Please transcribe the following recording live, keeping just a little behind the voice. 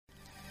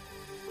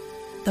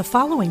The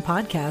following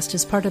podcast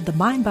is part of the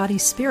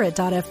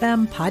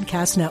MindBodySpirit.fm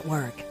podcast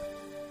network.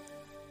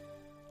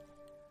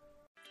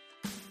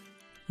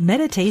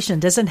 Meditation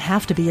doesn't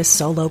have to be a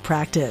solo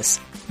practice.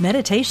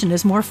 Meditation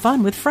is more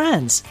fun with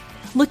friends.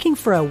 Looking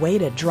for a way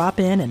to drop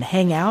in and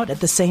hang out at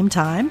the same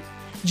time?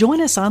 Join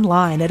us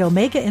online at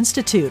Omega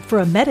Institute for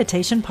a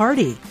meditation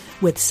party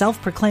with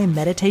self-proclaimed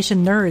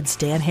meditation nerds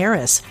Dan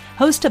Harris,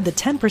 host of the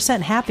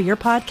 10% Happier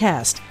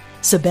podcast,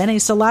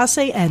 Sebene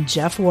Selassie, and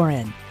Jeff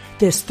Warren.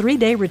 This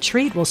 3-day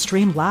retreat will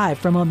stream live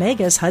from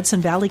Omega's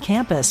Hudson Valley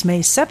campus May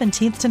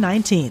 17th to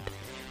 19th.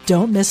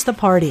 Don't miss the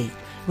party.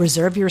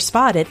 Reserve your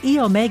spot at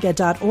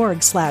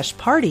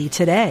eomega.org/party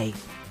today.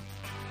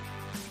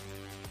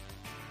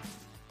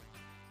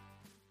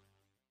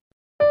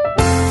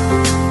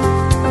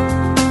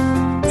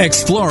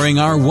 Exploring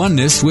our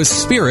oneness with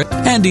Spirit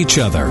and each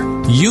other.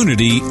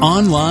 Unity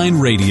Online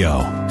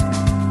Radio.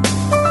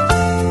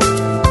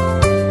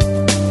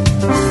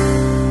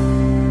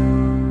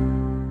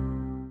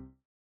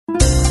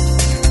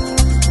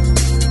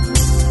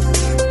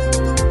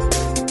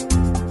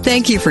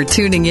 Thank you for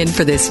tuning in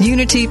for this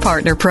Unity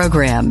Partner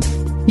Program.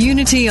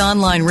 Unity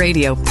Online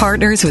Radio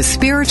partners with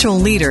spiritual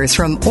leaders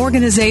from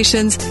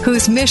organizations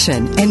whose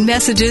mission and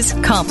messages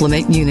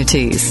complement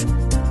Unity's.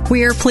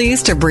 We are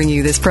pleased to bring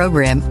you this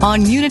program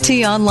on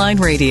Unity Online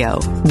Radio,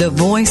 the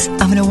voice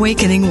of an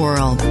awakening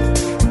world.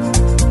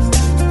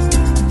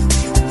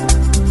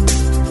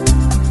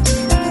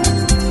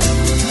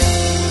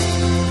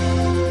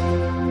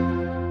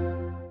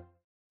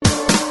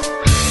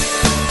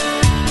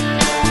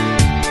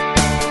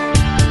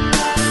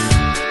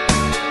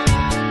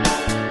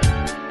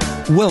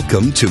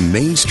 Welcome to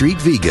Main Street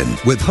Vegan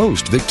with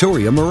host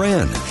Victoria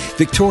Moran.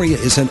 Victoria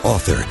is an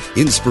author,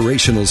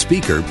 inspirational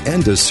speaker,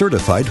 and a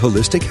certified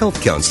holistic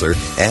health counselor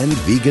and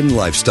vegan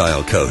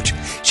lifestyle coach.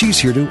 She's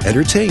here to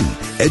entertain,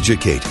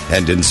 educate,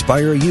 and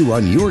inspire you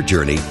on your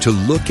journey to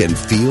look and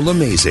feel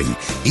amazing,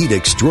 eat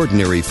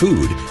extraordinary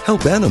food,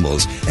 help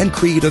animals, and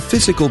create a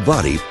physical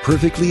body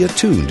perfectly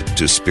attuned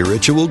to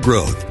spiritual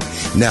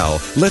growth. Now,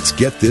 let's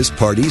get this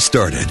party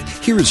started.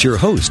 Here is your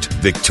host,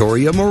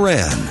 Victoria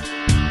Moran.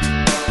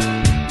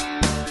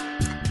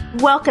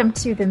 Welcome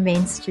to the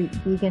Main Street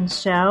Vegan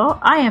Show.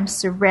 I am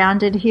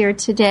surrounded here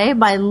today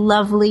by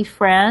lovely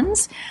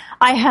friends.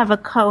 I have a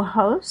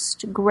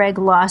co-host, Greg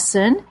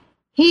Lawson.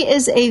 He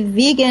is a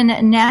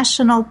vegan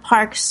National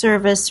Park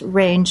Service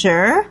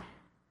ranger.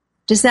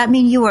 Does that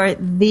mean you are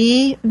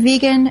the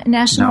vegan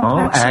National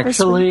Park Service?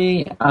 No,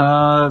 actually,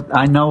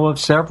 I know of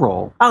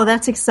several. Oh,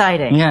 that's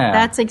exciting. Yeah.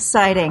 That's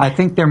exciting. I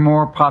think they're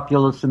more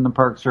populous in the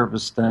Park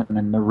Service than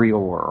in the real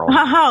world.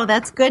 Oh,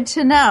 that's good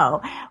to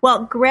know.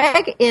 Well,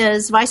 Greg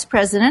is Vice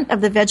President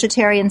of the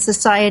Vegetarian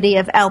Society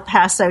of El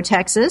Paso,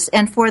 Texas,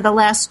 and for the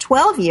last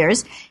 12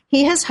 years,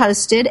 he has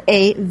hosted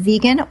a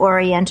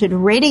vegan-oriented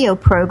radio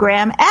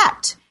program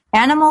at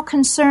Animal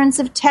Concerns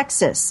of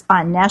Texas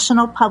on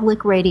National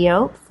Public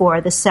Radio for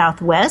the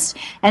Southwest.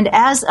 And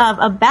as of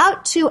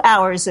about 2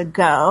 hours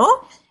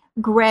ago,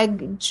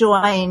 Greg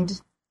joined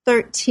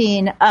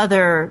 13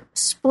 other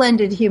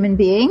splendid human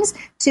beings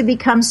to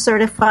become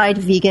certified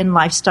vegan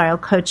lifestyle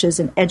coaches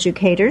and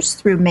educators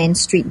through Main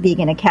Street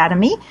Vegan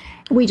Academy.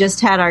 We just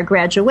had our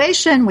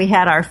graduation. We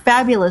had our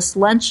fabulous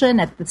luncheon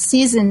at the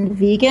Seasoned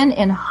Vegan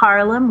in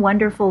Harlem,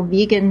 wonderful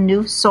vegan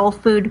new soul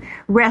food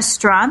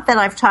restaurant that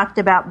I've talked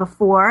about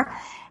before.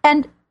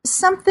 And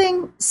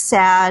something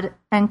sad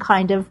and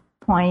kind of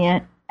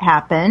poignant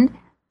happened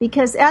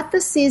because at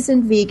the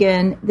Seasoned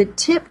Vegan, the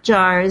tip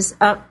jars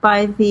up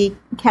by the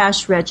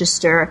cash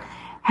register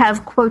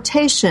have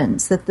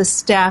quotations that the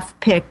staff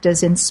picked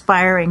as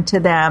inspiring to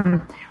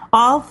them.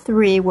 All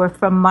three were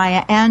from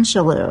Maya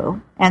Angelou,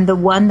 and the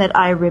one that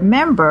I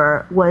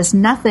remember was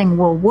 "Nothing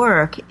will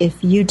work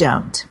if you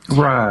don't."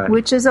 Right.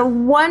 Which is a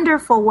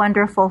wonderful,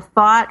 wonderful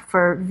thought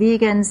for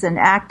vegans and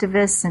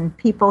activists and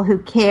people who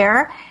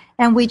care.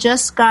 And we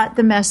just got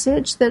the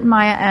message that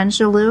Maya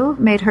Angelou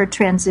made her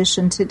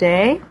transition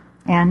today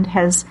and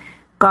has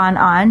gone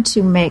on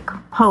to make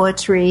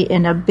poetry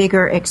in a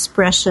bigger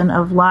expression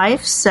of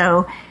life.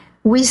 So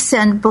we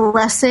send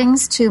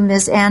blessings to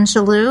Ms.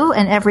 Angelou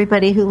and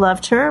everybody who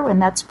loved her,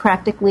 and that's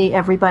practically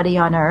everybody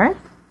on earth.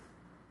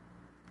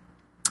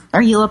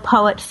 Are you a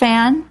poet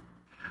fan?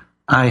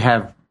 I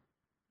have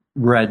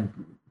read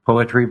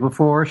poetry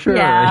before, sure.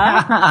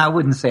 Yeah. I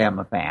wouldn't say I'm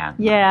a fan.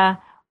 Yeah.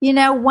 You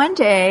know, one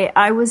day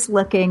I was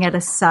looking at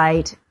a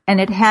site,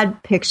 and it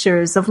had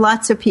pictures of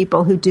lots of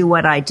people who do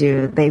what I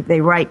do.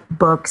 They write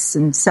books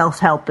and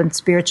self-help and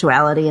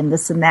spirituality and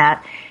this and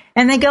that.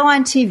 And they go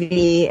on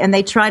TV and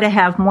they try to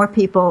have more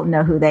people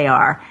know who they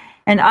are.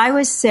 And I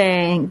was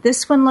saying,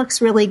 this one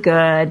looks really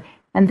good.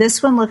 And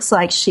this one looks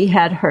like she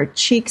had her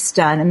cheeks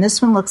done. And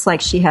this one looks like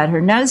she had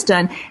her nose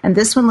done. And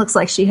this one looks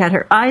like she had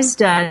her eyes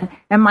done.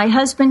 And my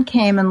husband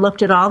came and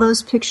looked at all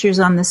those pictures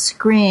on the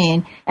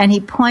screen. And he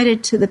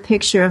pointed to the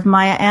picture of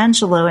Maya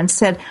Angelou and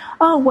said,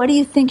 "Oh, what do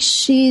you think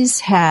she's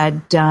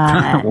had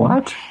done?"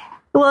 What?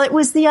 Well, it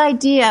was the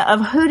idea of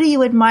who do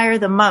you admire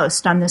the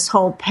most on this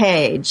whole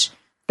page?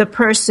 the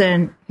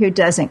person who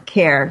doesn't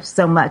care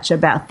so much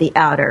about the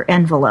outer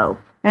envelope.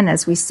 And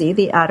as we see,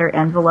 the outer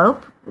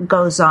envelope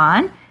goes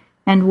on,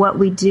 and what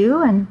we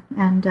do and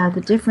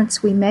the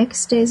difference we make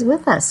stays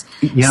with us.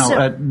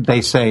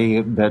 They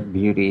say that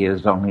beauty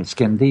is only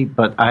skin deep,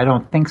 but I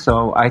don't think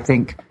so. I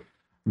think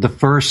the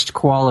first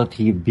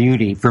quality of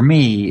beauty for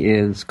me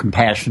is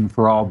compassion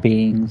for all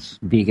beings,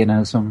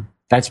 veganism.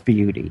 That's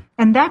beauty.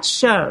 And that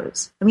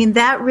shows. I mean,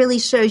 that really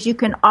shows. You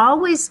can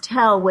always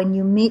tell when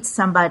you meet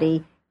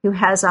somebody who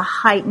has a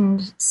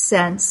heightened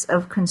sense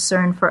of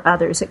concern for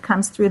others. It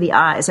comes through the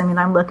eyes. I mean,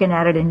 I'm looking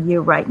at it in you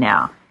right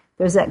now.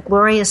 There's that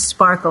glorious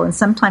sparkle. And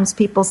sometimes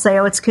people say,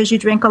 oh, it's because you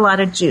drink a lot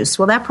of juice.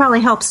 Well, that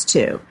probably helps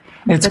too.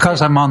 It's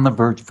because I'm on the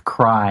verge of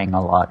crying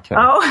a lot too.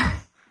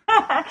 Oh,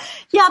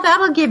 yeah,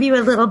 that'll give you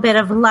a little bit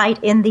of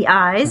light in the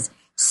eyes.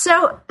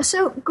 So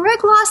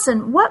Greg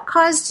Lawson, what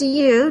caused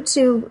you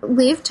to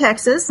leave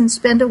Texas and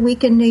spend a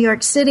week in New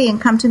York City and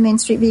come to Main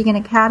Street Vegan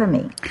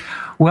Academy?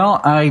 Well,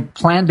 I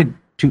planned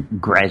to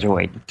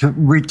graduate, to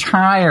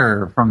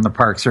retire from the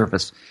Park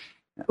Service,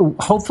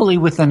 hopefully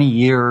within a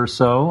year or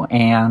so.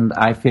 And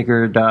I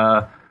figured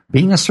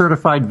being a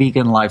certified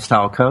vegan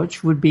lifestyle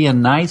coach would be a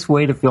nice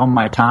way to fill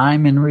my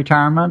time in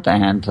retirement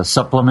and to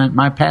supplement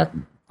my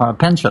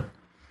pension.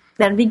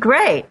 That'd be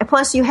great.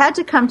 Plus, you had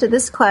to come to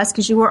this class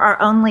because you were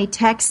our only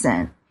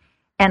Texan.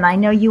 And I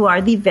know you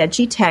are the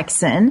Veggie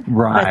Texan.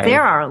 Right. But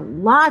there are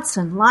lots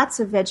and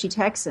lots of Veggie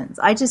Texans.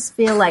 I just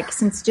feel like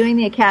since doing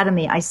the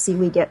academy, I see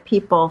we get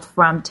people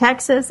from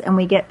Texas and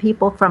we get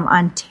people from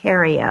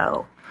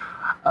Ontario.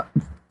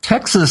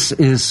 Texas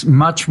is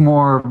much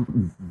more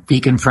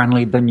vegan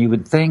friendly than you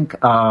would think.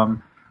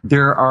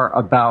 There are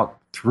about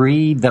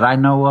 3 that I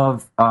know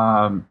of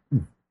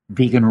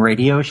vegan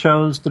radio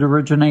shows that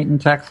originate in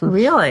Texas.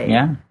 Really?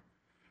 Yeah.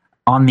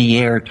 On the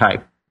air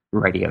type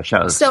radio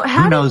shows. So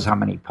who knows how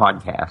many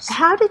podcasts?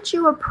 How did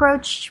you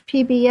approach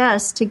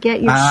PBS to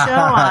get your show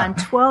on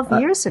 12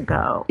 years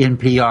ago?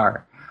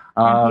 NPR.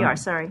 NPR,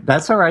 sorry.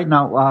 That's all right.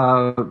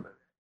 No,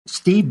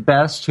 Steve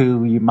Best,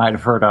 who you might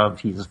have heard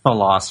of, he's a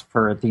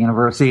philosopher at the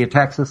University of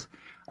Texas,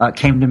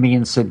 came to me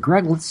and said,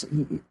 Greg,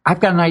 I've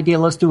got an idea.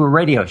 Let's do a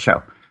radio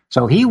show.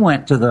 So he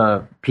went to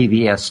the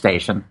PBS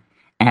station,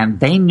 and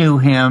they knew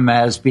him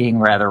as being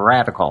rather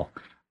radical.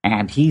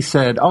 And he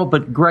said, oh,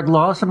 but Greg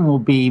Lawson will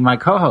be my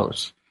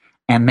co-host.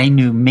 And they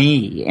knew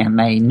me, and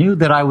they knew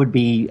that I would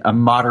be a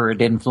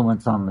moderate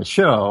influence on the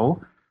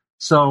show.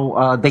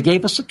 So they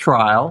gave us a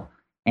trial.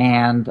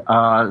 And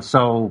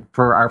so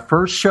for our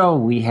first show,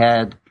 we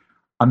had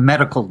a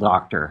medical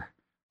doctor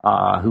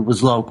who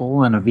was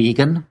local and a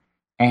vegan.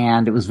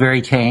 And it was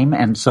very tame.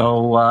 And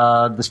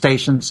so the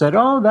station said,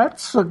 oh,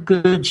 that's a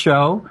good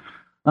show.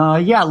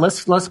 Yeah,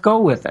 let's go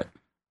with it.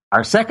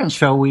 Our second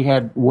show, we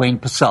had Wayne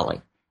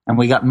Pacelli, and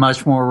we got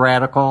much more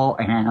radical,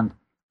 and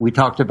we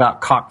talked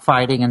about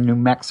cockfighting in New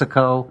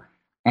Mexico.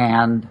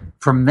 And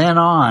from then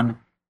on,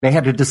 they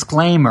had a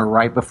disclaimer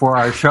right before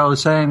our show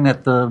saying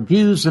that the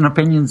views and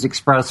opinions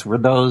expressed were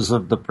those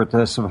of the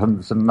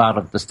participants and not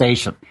of the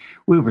station.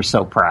 We were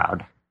so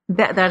proud.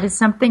 That is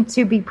something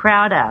to be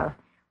proud of.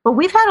 Well,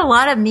 we've had a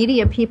lot of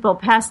media people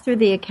pass through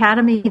the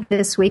academy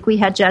this week. We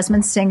had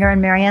Jasmine Singer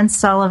and Marianne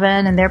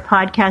Sullivan, and their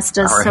podcast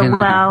does so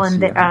well.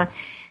 And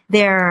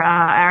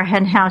our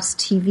Hen House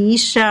TV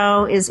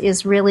show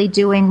is really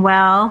doing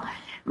well.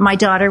 My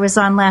daughter was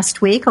on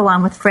last week,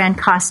 along with Fran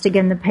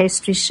Costigan, the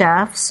pastry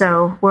chef.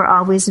 So we're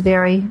always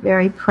very,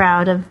 very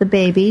proud of the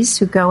babies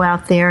who go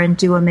out there and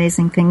do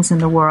amazing things in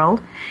the world.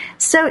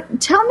 So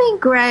tell me,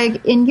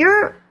 Greg, in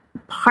your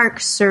Park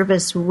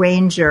Service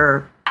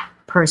Ranger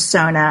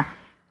persona,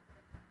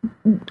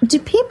 do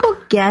people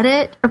get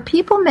it? Are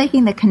people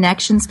making the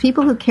connections?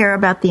 People who care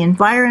about the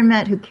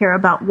environment, who care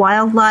about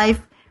wildlife,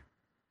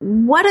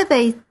 what do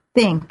they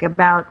think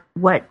about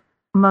what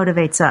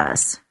motivates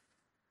us?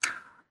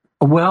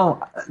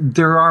 Well,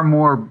 there are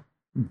more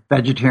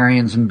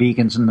vegetarians and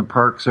vegans in the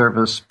Park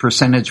Service,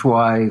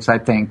 percentage-wise, I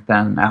think,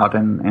 than out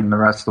in the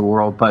rest of the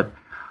world. But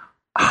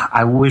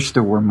I wish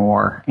there were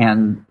more.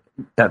 And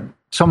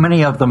so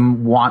many of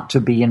them want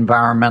to be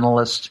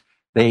environmentalists.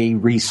 They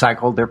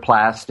recycle their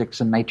plastics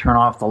and they turn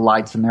off the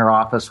lights in their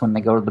office when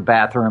they go to the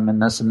bathroom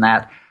and this and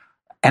that.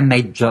 And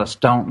they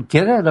just don't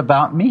get it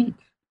about meat.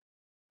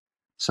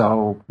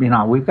 So,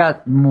 we've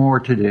got more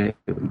to do.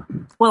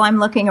 Well, I'm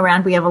looking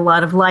around. We have a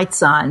lot of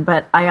lights on,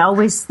 but I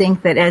always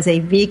think that as a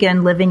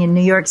vegan living in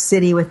New York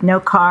City with no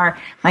car,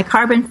 my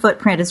carbon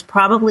footprint is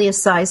probably a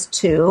size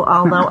 2,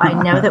 although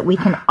I know that we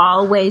can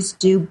always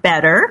do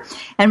better.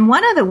 And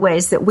one of the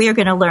ways that we are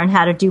going to learn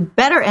how to do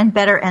better and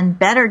better and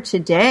better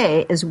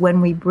today is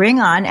when we bring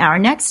on our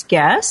next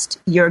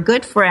guest, your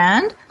good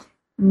friend,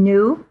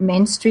 new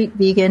Main Street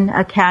Vegan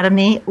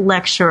Academy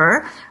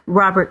lecturer,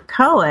 Robert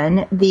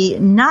Cohen, the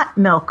Not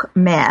Milk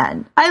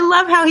Man. I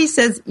love how he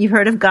says, you've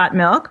heard of Got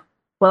Milk?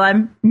 Well,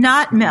 I'm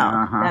not milk.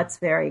 Uh-huh. That's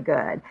very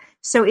good.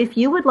 So if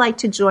you would like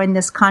to join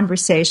this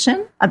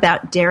conversation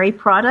about dairy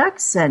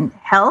products and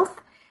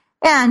health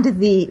and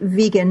the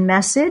vegan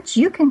message,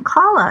 you can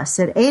call us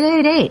at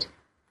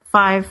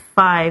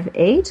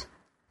 888-558-3283.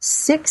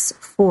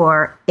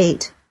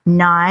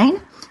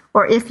 816-444-6489.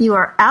 Or if you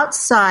are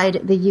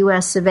outside the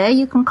U.S. of A.,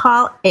 you can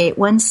call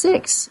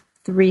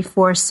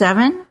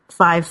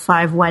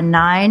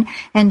 816-347-5519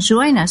 and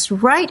join us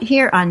right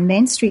here on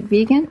Main Street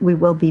Vegan. We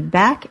will be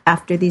back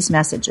after these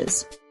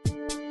messages.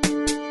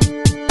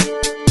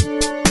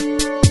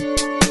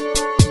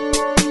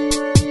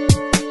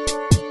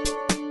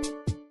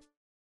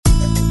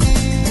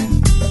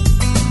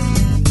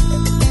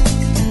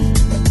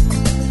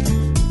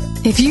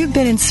 If you've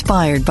been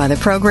inspired by the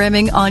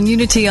programming on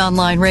Unity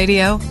Online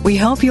Radio, we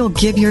hope you'll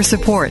give your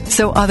support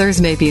so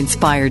others may be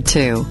inspired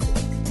too.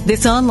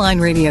 This online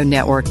radio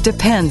network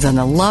depends on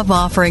the love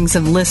offerings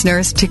of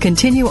listeners to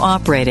continue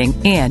operating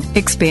and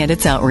expand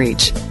its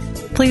outreach.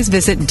 Please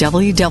visit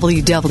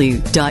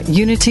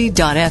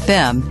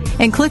www.unity.fm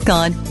and click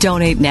on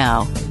Donate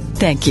Now.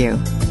 Thank you.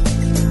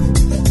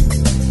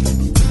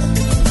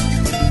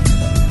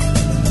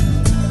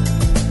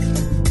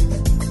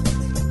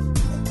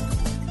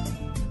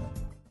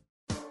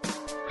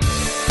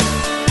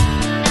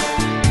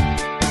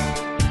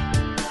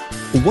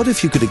 What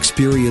if you could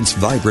experience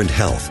vibrant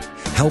health,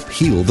 help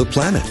heal the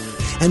planet,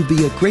 and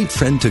be a great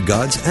friend to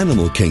God's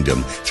animal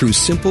kingdom through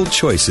simple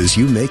choices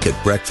you make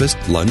at breakfast,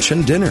 lunch,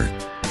 and dinner?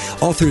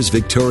 Authors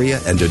Victoria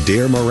and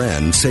Adair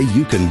Moran say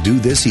you can do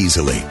this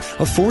easily,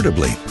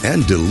 affordably,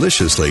 and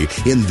deliciously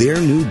in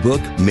their new book,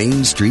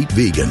 Main Street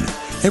Vegan.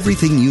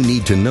 Everything you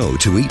need to know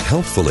to eat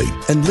healthfully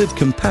and live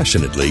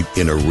compassionately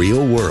in a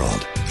real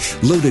world.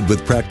 Loaded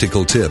with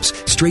practical tips,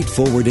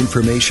 straightforward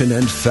information,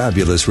 and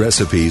fabulous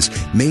recipes,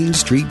 Main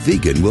Street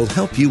Vegan will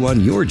help you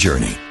on your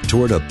journey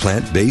toward a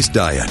plant-based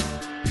diet.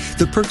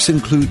 The perks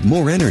include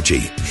more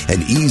energy,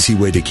 an easy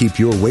way to keep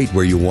your weight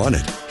where you want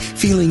it,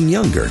 feeling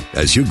younger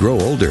as you grow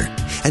older,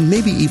 and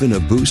maybe even a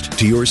boost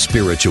to your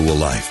spiritual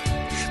life.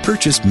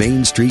 Purchase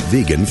Main Street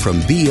Vegan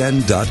from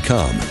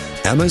BN.com,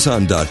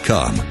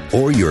 Amazon.com,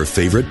 or your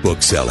favorite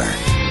bookseller.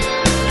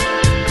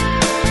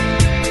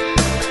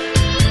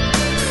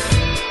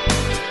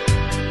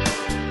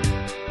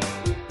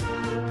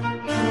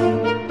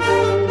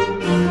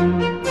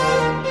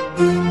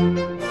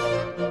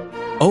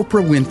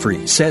 Oprah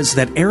Winfrey says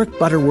that Eric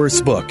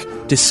Butterworth's book,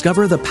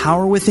 Discover the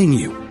Power Within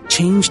You,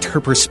 changed her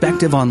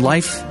perspective on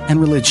life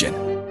and religion.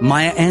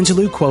 Maya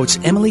Angelou quotes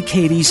Emily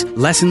Cady's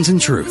Lessons in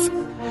Truth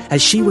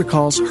as she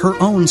recalls her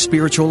own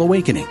spiritual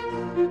awakening.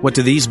 What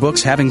do these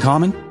books have in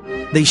common?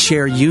 They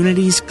share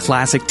Unity's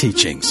classic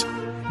teachings.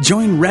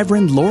 Join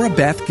Reverend Laura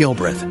Beth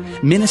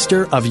Gilbreth,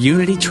 Minister of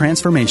Unity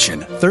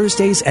Transformation,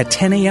 Thursdays at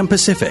 10 a.m.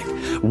 Pacific,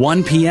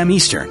 1 p.m.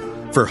 Eastern,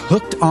 for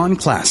Hooked on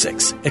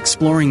Classics,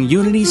 exploring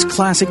Unity's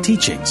classic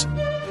teachings.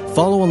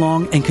 Follow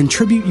along and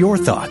contribute your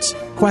thoughts,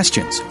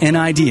 questions, and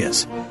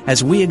ideas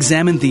as we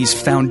examine these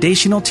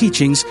foundational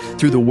teachings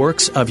through the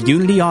works of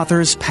Unity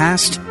authors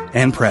past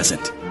and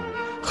present.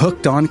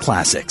 Hooked on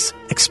Classics,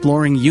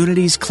 exploring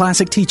Unity's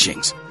classic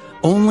teachings,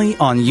 only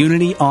on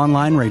Unity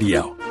Online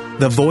Radio,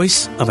 the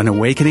voice of an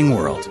awakening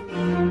world.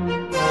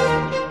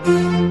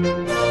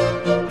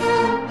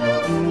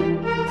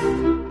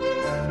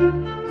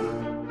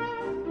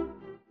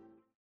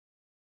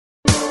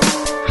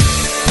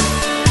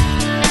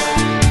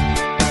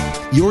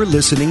 You're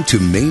listening to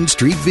Main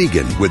Street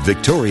Vegan with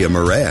Victoria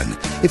Moran.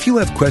 If you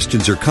have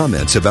questions or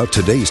comments about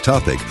today's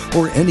topic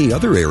or any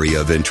other area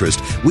of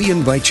interest, we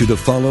invite you to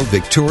follow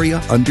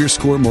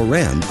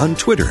Victoria_Moran on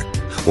Twitter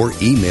or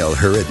email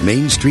her at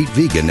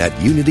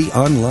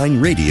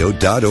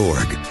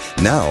mainstreetvegan@unityonlineradio.org.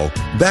 Now,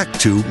 back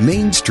to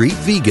Main Street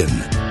Vegan.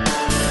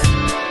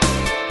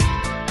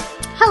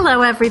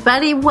 Hello,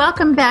 everybody.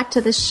 Welcome back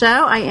to the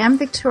show. I am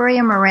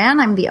Victoria Moran.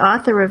 I'm the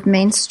author of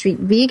Main Street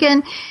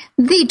Vegan,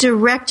 the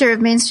director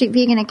of Main Street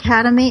Vegan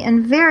Academy,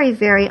 and very,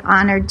 very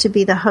honored to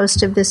be the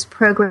host of this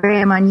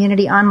program on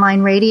Unity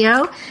Online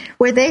Radio,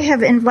 where they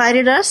have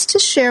invited us to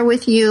share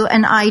with you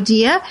an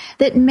idea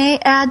that may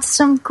add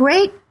some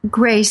great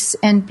grace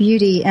and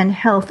beauty and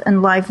health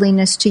and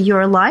liveliness to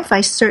your life. I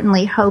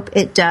certainly hope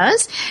it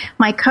does.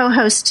 My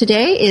co-host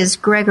today is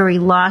Gregory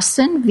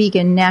Lawson,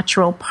 Vegan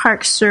Natural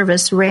Park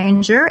Service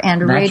Ranger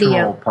and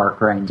Natural Park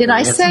Ranger. Did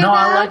I say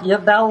that?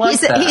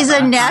 He's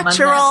a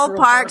natural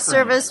Park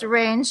Service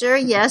Ranger.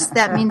 Yes,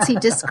 that means he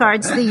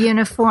discards the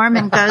uniform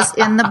and goes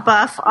in the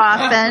buff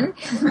often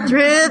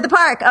through the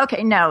park.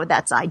 Okay, no,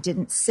 I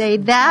didn't say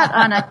that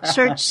on a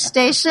church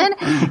station.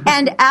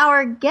 And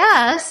our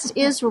guest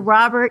is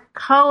Robert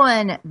Cohen,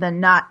 the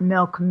Not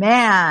Milk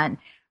Man.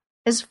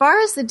 As far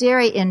as the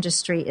dairy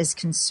industry is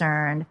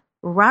concerned,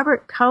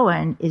 Robert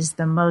Cohen is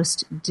the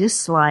most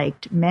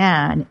disliked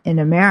man in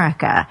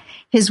America.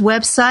 His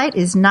website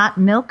is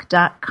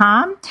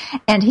notmilk.com,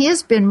 and he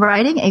has been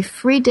writing a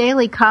free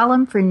daily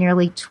column for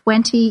nearly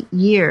 20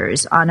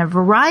 years on a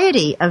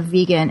variety of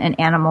vegan and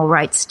animal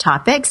rights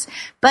topics.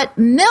 But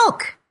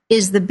milk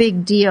is the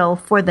big deal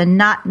for the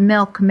not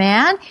milk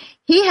man.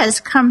 He has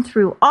come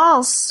through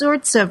all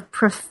sorts of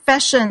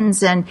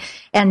professions and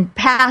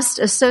past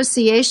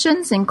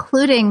associations,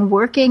 including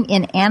working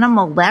in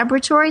animal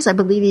laboratories, I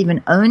believe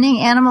even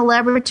owning animal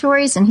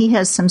laboratories, and he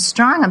has some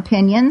strong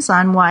opinions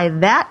on why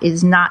that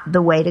is not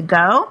the way to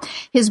go.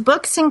 His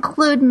books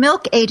include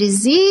Milk A to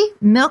Z,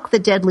 Milk the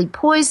Deadly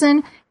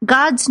Poison,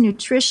 God's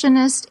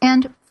Nutritionist,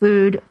 and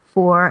Food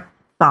for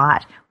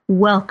Thought.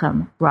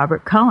 Welcome,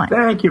 Robert Cohen.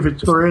 Thank you,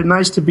 Victoria.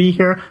 Nice to be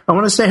here. I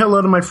want to say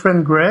hello to my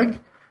friend Greg.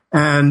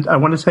 And I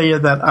want to tell you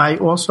that I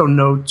also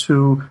know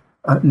two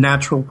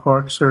Natural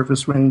Park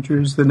Service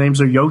rangers. The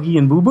names are Yogi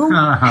and Boo Boo.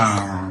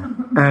 Uh-huh.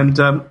 And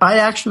I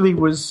actually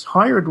was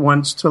hired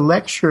once to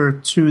lecture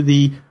to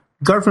the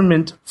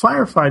government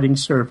firefighting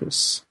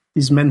service.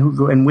 These men who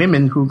go and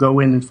women who go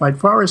in and fight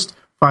forest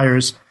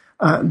fires.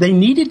 They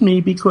needed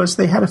me because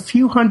they had a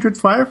few hundred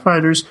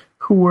firefighters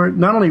who were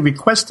not only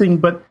requesting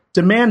but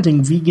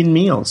demanding vegan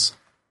meals.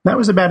 That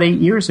was about 8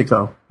 years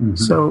ago.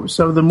 Mm-hmm.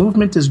 So the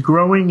movement is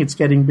growing. It's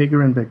getting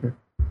bigger and bigger.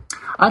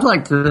 I'd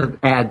like to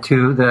add,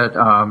 too,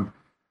 that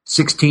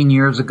 16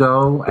 years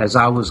ago, as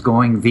I was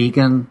going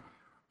vegan,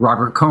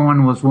 Robert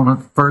Cohen was one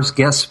of the first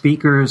guest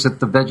speakers at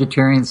the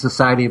Vegetarian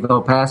Society of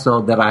El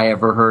Paso that I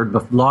ever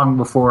heard, long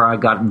before I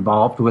got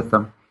involved with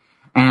them.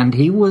 And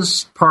he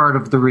was part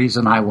of the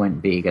reason I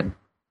went vegan.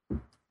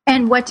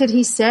 And what did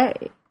he say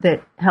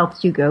that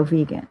helped you go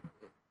vegan?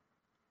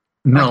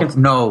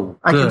 No.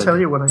 I can tell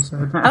you what I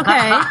said.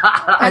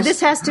 Okay.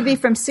 This has to be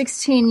from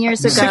 16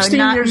 years ago, 16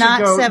 not, years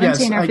not ago,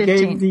 17 yes, or 15. I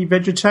gave the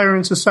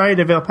Vegetarian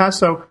Society of El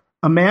Paso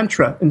a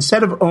mantra.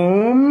 Instead of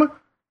Om,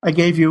 I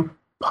gave you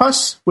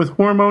pus with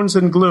hormones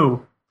and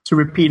glue to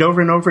repeat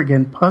over and over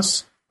again,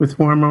 pus with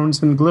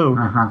hormones and glue,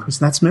 because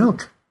that's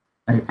milk.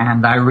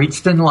 And I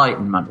reached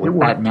enlightenment with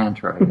that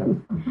mantra.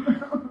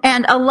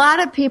 And a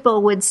lot of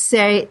people would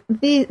say,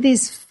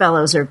 these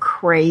fellows are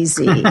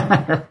crazy.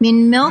 I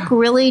mean, milk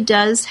really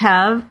does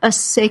have a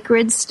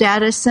sacred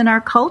status in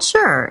our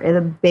culture. The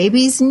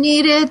babies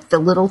need it. The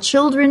little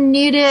children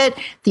need it.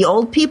 The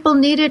old people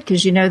need it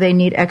because, they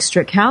need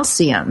extra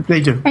calcium.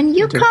 They do. And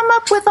you come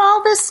up with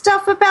all this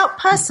stuff about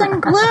pus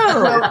and glue.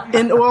 Well,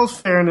 in all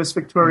fairness,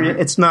 Victoria,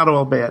 it's not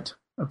all bad.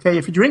 Okay?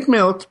 If you drink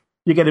milk,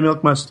 you get a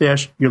milk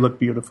mustache, you look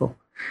beautiful.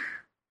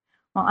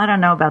 Well, I don't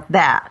know about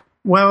that.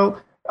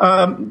 Well,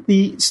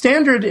 the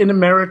standard in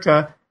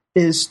America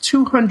is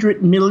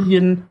 200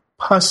 million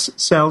pus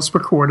cells per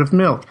quart of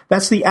milk.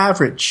 That's the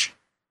average,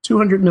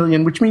 200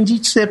 million, which means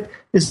each sip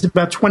is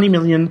about 20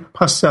 million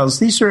pus cells.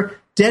 These are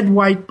dead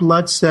white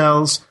blood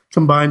cells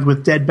combined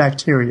with dead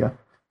bacteria.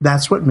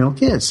 That's what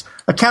milk is.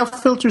 A cow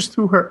filters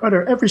through her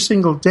udder every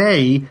single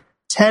day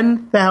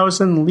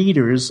 10,000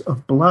 liters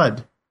of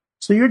blood.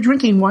 So you're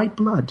drinking white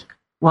blood.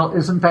 Well,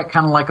 isn't that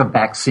kind of like a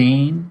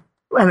vaccine?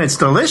 And it's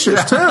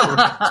delicious, too,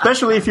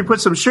 especially if you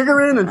put some sugar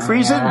in and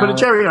freeze it and put a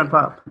cherry on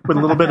top with a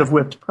little bit of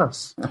whipped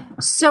pus.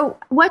 So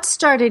what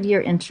started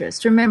your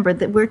interest? Remember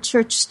that we're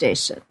church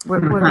station.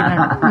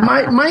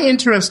 My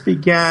interest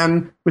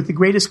began with the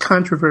greatest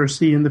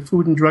controversy in the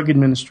Food and Drug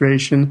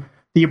Administration,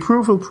 the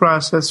approval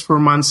process for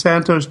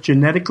Monsanto's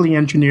genetically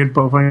engineered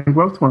bovine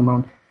growth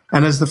hormone.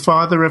 And as the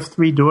father of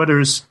 3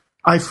 daughters,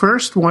 I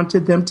first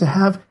wanted them to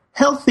have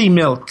healthy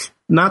milk,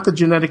 not the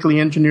genetically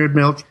engineered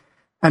milk.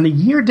 And a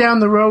year down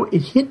the road, it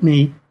hit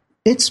me,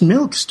 it's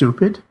milk,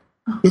 stupid.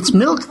 It's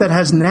milk that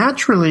has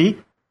naturally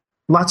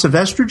lots of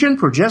estrogen,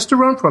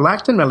 progesterone,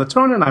 prolactin,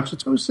 melatonin,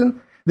 oxytocin.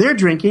 They're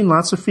drinking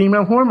lots of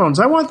female hormones.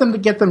 I want them to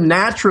get them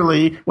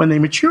naturally when they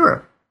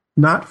mature,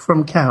 not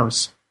from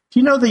cows.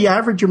 Do you know the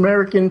average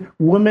American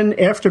woman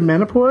after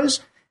menopause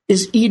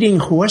is eating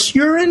horse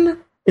urine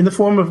in the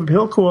form of a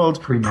pill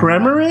called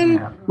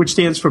Premarin, which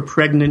stands for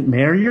pregnant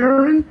mare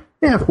urine?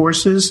 They have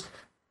horses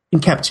in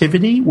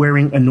captivity,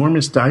 wearing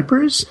enormous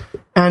diapers.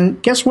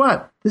 And guess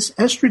what? This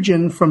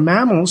estrogen from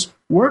mammals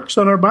works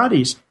on our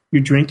bodies.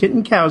 You drink it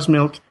in cow's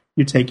milk,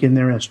 you take in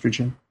their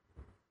estrogen.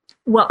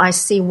 Well, I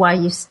see why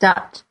you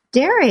stopped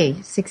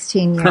dairy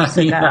 16 years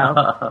ago.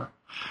 Yeah.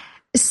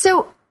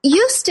 So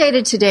you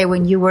stated today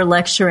when you were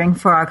lecturing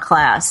for our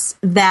class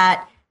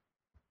that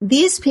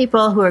these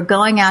people who are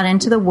going out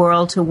into the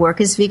world to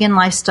work as vegan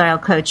lifestyle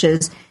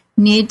coaches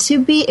need to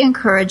be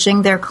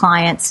encouraging their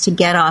clients to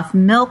get off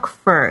milk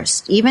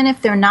first. Even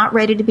if they're not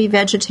ready to be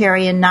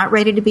vegetarian, not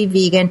ready to be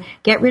vegan,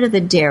 get rid of the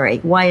dairy.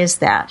 Why is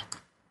that?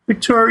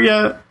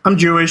 Victoria, I'm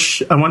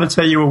Jewish. I want to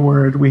tell you a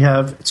word.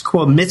 It's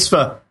called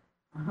mitzvah.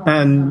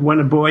 And when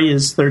a boy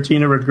is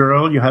 13 or a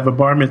girl, you have a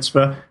bar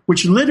mitzvah,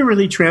 which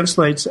literally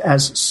translates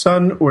as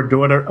son or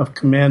daughter of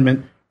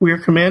commandment. We are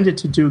commanded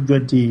to do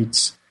good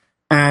deeds.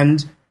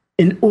 And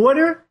in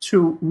order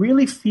to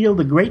really feel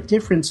the great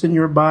difference in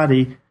your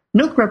body,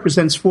 milk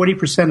represents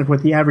 40% of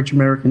what the average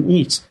American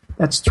eats.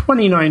 That's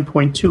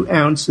 29.2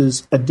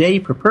 ounces a day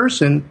per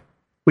person,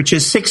 which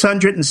is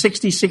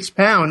 666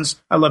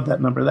 pounds. I love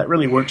that number. That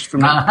really works for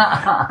me.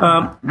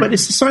 But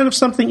it's a sign of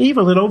something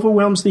evil. It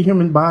overwhelms the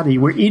human body.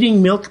 We're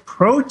eating milk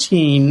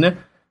protein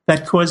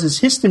that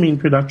causes histamine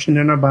production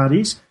in our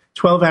bodies.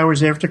 12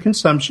 hours after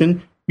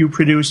consumption, you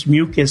produce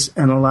mucus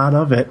and a lot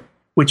of it,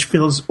 which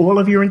fills all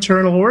of your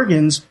internal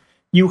organs.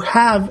 You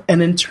have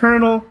an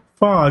internal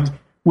fog,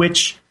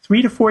 which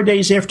 3 to 4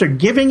 days after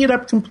giving it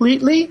up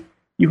completely,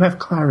 you have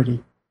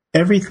clarity.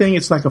 Everything,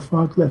 it's like a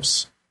fog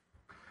lifts.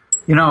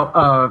 You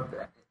know,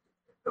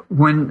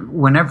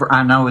 whenever,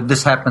 I know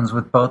this happens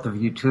with both of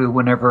you too,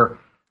 whenever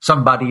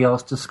somebody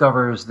else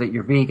discovers that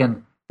you're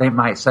vegan, they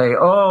might say,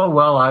 oh,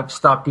 well, I've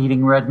stopped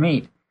eating red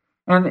meat.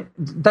 And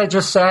that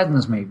just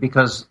saddens me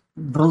because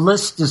the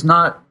list is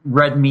not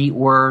red meat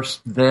worse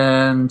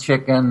than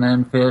chicken,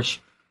 then fish.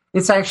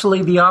 It's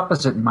actually the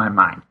opposite in my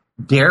mind.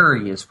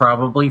 Dairy is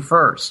probably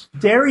first.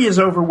 Dairy is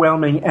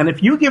overwhelming. And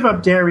if you give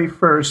up dairy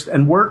first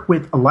and work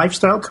with a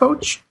lifestyle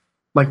coach,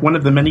 like one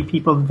of the many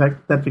people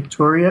that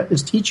Victoria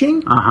is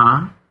teaching,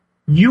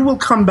 you will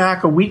come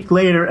back a week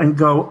later and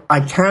go,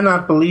 I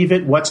cannot believe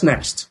it. What's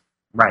next?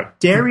 Right.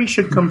 Dairy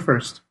should come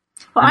first.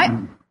 Well,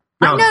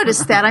 I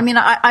noticed that. I mean,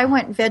 I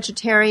went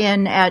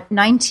vegetarian at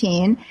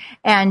 19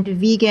 and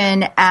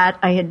vegan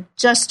I had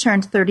just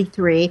turned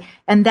 33.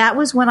 And that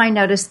was when I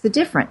noticed the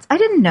difference. I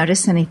didn't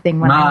notice anything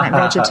when I went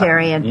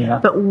vegetarian.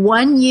 But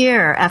 1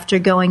 year after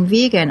going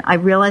vegan, I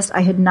realized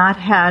I had not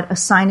had a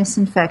sinus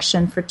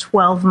infection for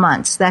 12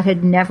 months. That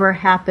had never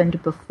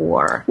happened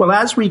before. Well,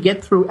 as we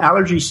get through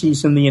allergy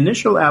season, the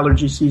initial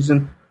allergy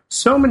season,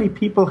 so many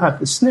people have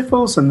the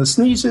sniffles and the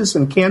sneezes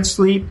and can't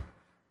sleep.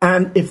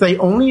 And if they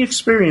only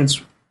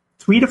experience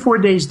 3 to 4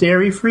 days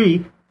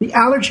dairy-free, the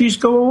allergies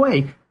go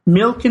away.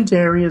 Milk and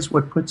dairy is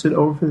what puts it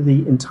over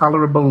the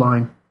intolerable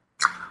line.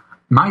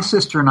 My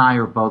sister and I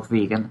are both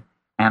vegan.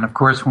 And, of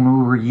course, when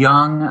we were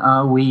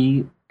young,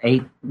 we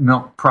ate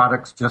milk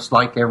products just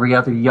like every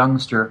other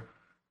youngster.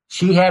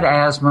 She had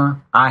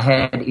asthma. I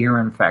had ear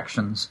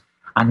infections.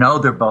 I know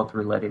they're both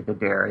related to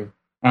dairy.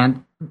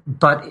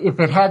 But if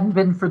it hadn't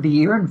been for the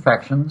ear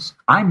infections,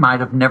 I might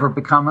have never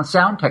become a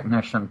sound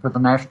technician for the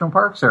National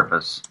Park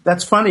Service.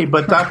 That's funny,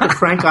 but Dr.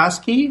 Frank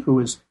Oskey, who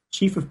is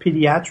chief of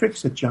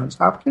pediatrics at Johns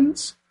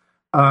Hopkins,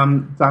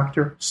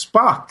 Dr.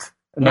 Spock,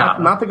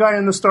 not the guy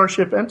in the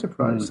Starship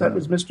Enterprise, that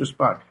was Mr.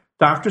 Spock.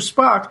 Dr.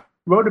 Spock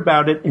wrote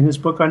about it in his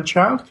book on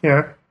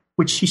childcare,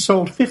 which he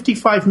sold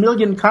 55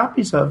 million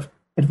copies of,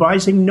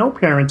 advising no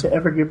parent to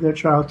ever give their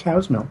child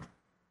cow's milk.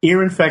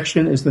 Ear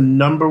infection is the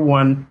number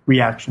one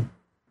reaction.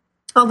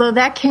 Although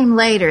that came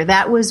later.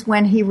 That was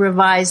when he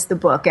revised the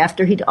book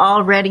after he'd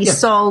already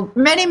sold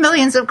many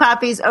millions of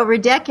copies over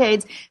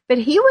decades. But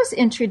he was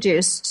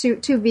introduced to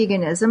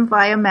veganism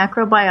via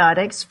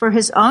macrobiotics for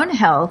his own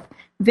health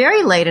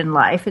very late in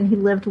life, and he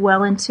lived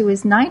well into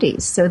his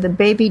 90s. So the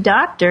baby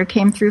doctor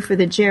came through for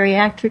the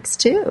geriatrics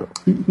too.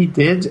 He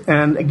did.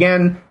 And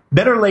again,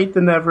 better late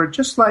than never,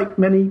 just like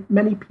many,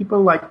 many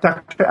people like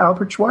Dr.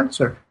 Albert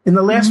Schweitzer. In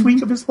the last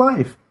week of his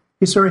life,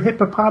 he saw a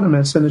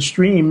hippopotamus in a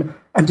stream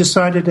and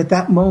decided at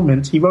that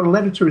moment, he wrote a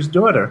letter to his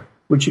daughter,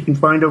 which you can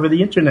find over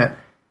the internet.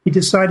 He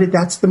decided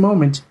that's the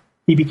moment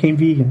he became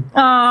vegan.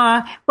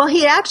 Well,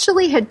 he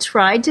actually had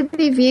tried to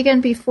be vegan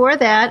before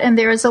that, and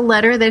there is a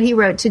letter that he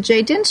wrote to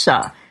Jay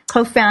Dinshaw,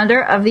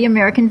 co-founder of the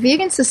American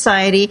Vegan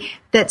Society,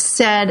 that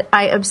said,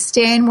 I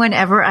abstain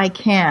whenever I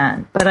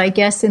can. But I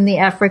guess in the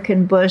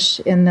African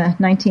bush in the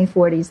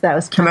 1940s, that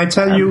was Can I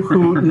tell you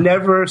who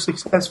never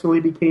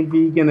successfully became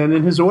vegan? And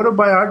in his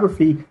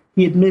autobiography,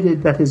 he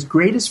admitted that his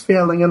greatest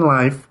failing in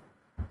life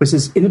was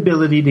his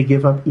inability to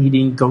give up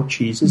eating goat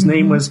cheese. His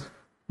name was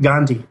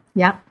Gandhi.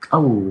 Yeah.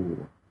 Oh.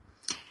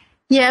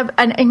 Yeah,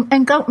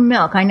 and goat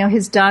milk. I know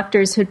his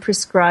doctors had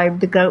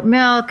prescribed the goat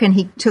milk, and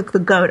he took the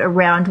goat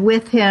around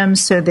with him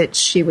so that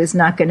she was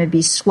not going to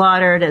be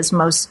slaughtered, as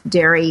most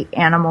dairy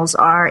animals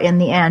are in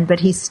the end.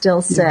 But he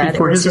still said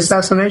before his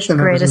assassination,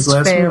 that was his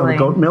last failing. meal: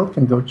 goat milk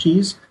and goat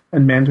cheese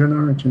and mandarin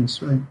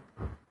oranges. Right.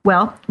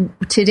 Well,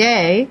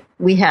 today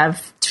we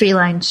have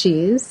tree-lined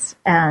cheese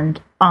and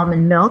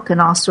almond milk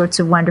and all sorts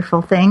of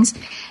wonderful things.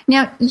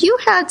 Now, you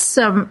had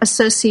some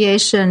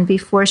association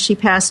before she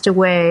passed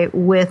away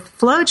with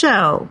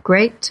FloJo,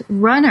 great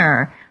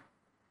runner.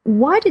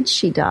 Why did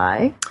she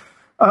die?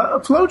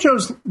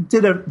 FloJo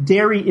did a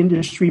dairy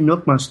industry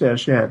milk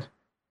mustache ad,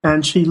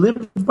 and she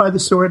lived by the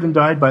sword and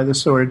died by the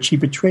sword. She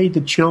betrayed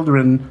the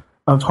children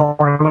of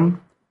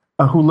Harlem,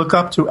 who look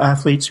up to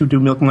athletes who do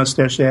milk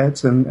mustache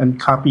ads and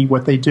copy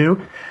what they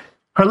do.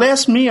 Her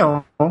last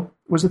meal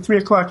was at 3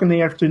 o'clock in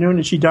the afternoon,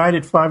 and she died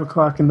at 5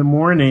 o'clock in the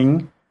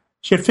morning.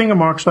 She had finger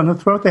marks on her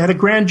throat. They had a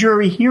grand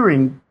jury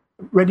hearing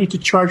ready to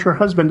charge her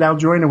husband, Al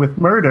Joyner, with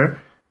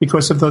murder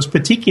because of those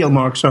petechial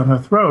marks on her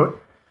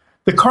throat.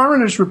 The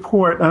coroner's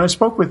report, and I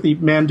spoke with the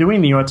man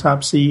doing the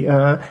autopsy,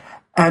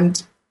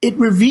 and it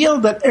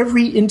revealed that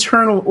every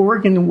internal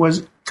organ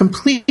was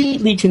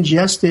completely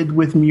congested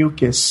with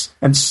mucus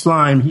and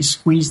slime. He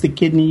squeezed the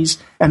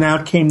kidneys, and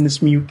out came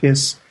this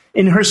mucus.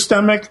 In her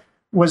stomach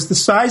was the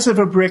size of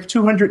a brick,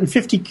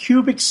 250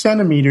 cubic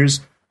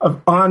centimeters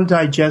of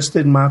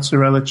undigested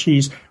mozzarella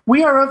cheese.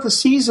 We are of the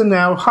season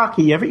now,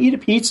 hockey. You ever eat a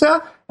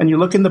pizza and you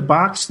look in the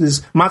box,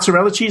 there's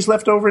mozzarella cheese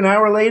left over an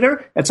hour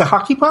later? It's a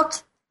hockey puck?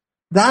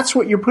 That's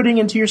what you're putting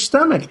into your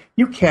stomach.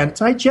 You can't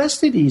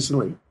digest it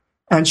easily.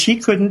 and she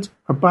couldn't.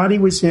 Her body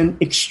was in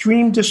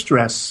extreme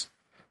distress.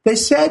 They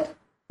said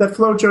that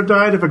Flojo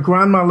died of a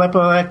grand mal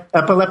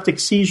epileptic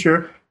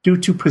seizure due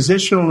to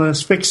positional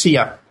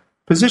asphyxia.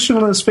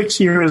 Positional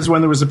asphyxia is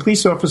when there was a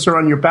police officer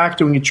on your back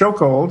doing a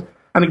chokehold,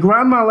 and a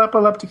grand mal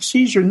epileptic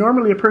seizure,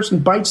 normally a person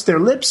bites their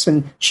lips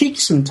and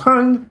cheeks and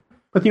tongue,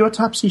 but the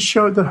autopsy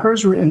showed that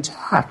hers were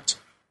intact,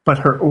 but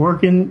her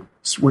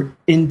organs were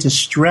in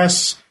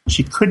distress.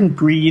 She couldn't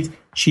breathe.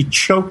 She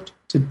choked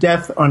to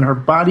death on her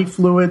body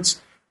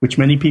fluids, which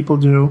many people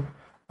do.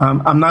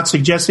 I'm not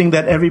suggesting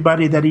that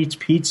everybody that eats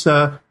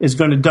pizza is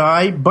going to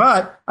die,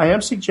 but I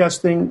am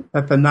suggesting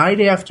that the night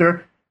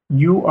after,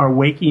 you are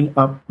waking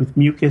up with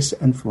mucus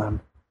and phlegm.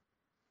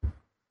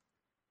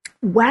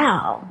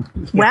 Wow.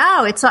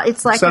 Wow. It's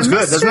like Sounds a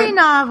mystery good,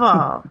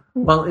 novel.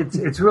 Well,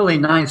 it's really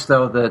nice,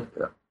 though, that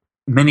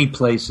many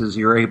places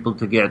you're able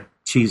to get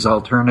cheese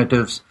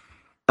alternatives.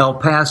 El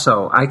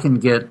Paso, I can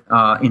get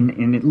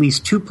in at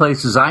least 2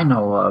 places I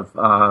know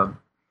of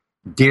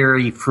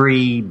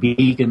dairy-free,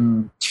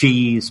 vegan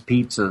cheese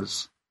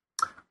pizzas.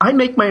 I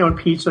make my own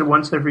pizza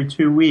once every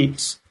 2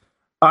 weeks.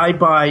 I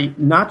buy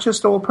not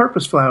just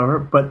all-purpose flour,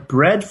 but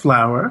bread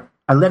flour.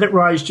 I let it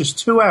rise just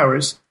 2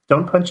 hours.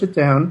 Don't punch it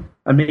down.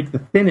 I make the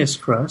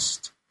thinnest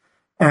crust.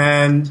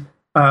 And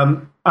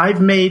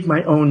I've made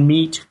my own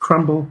meat,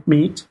 crumble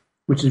meat,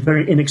 which is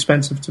very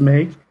inexpensive to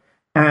make.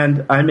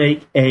 And I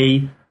make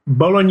a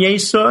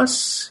bolognese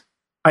sauce.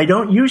 I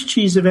don't use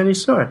cheese of any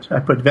sort. I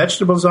put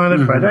vegetables on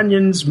it, fried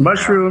onions,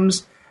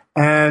 mushrooms,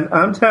 and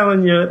I'm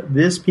telling you,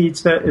 this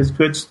pizza is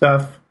good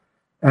stuff.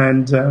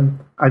 And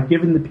I've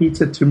given the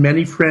pizza to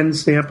many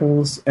friends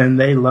samples, and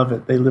they love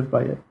it. They live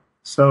by it.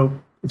 So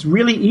it's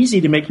really easy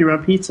to make your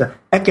own pizza.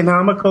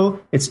 Economical.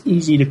 It's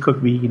easy to cook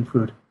vegan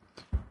food.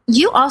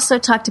 You also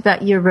talked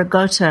about your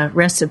ricotta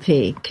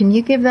recipe. Can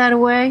you give that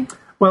away?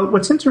 Well,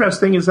 what's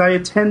interesting is I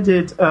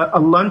attended a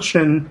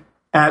luncheon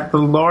at the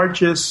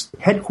largest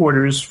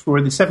headquarters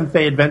for the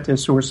Seventh-day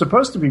Adventists who were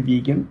supposed to be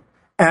vegan.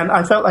 And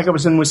I felt like I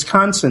was in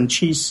Wisconsin,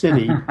 Cheese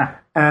City.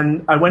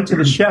 And I went to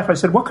the chef. I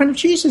said, what kind of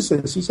cheese is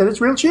this? He said, it's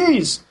real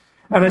cheese.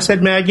 And I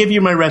said, may I give you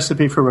my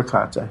recipe for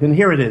ricotta? And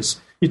here it is.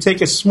 You take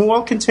a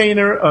small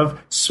container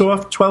of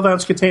soft,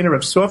 12-ounce container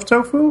of soft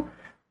tofu,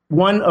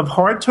 one of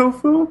hard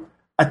tofu,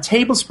 a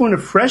tablespoon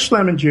of fresh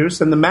lemon juice,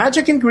 and the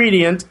magic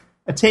ingredient,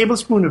 a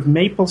tablespoon of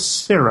maple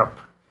syrup.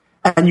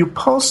 And you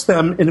pulse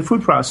them in a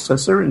food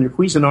processor, in your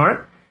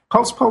Cuisinart.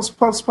 Pulse, pulse,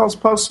 pulse, pulse,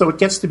 pulse, so it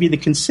gets to be the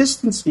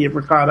consistency of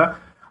ricotta.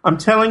 I'm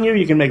telling you,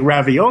 you can make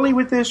ravioli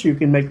with this. You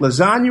can make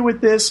lasagna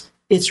with this.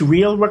 It's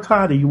real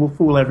ricotta. You will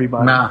fool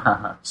everybody.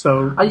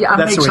 So I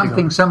that's make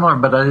something similar,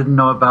 but I didn't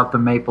know about the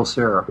maple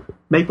syrup.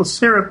 Maple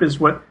syrup is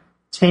what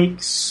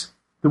takes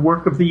the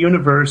work of the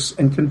universe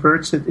and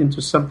converts it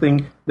into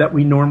something that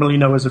we normally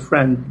know as a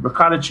friend.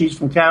 Ricotta cheese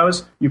from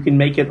cows, you can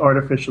make it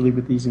artificially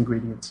with these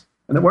ingredients.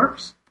 And it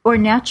works. Or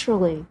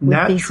naturally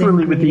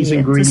with these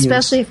ingredients.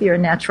 Especially if you're a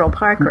natural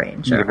park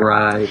ranger.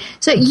 Right.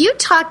 So you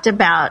talked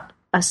about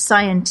a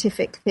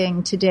scientific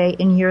thing today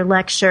in your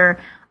lecture,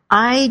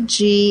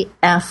 IGF-1.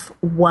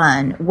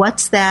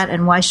 What's that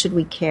and why should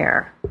we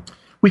care?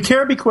 We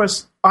care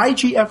because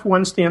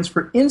IGF-1 stands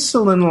for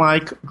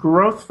insulin-like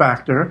growth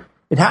factor.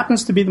 It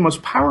happens to be the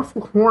most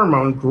powerful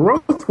hormone,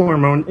 growth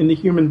hormone, in the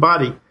human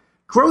body.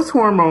 Growth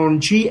hormone,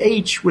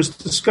 GH, was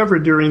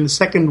discovered during the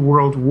Second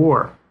World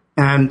War.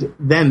 And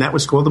then that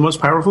was called the most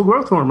powerful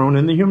growth hormone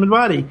in the human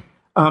body.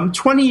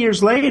 20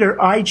 years later,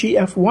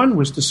 IGF-1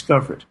 was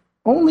discovered.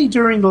 Only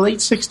during the late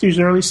 60s,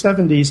 early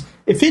 70s.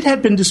 If it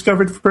had been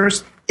discovered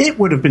first, it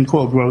would have been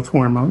called growth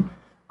hormone.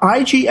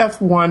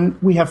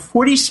 IGF-1, we have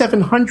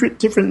 4,700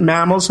 different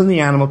mammals in the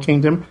animal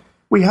kingdom.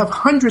 We have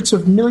hundreds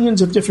of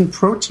millions of different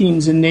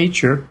proteins in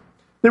nature.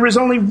 There is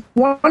only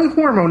one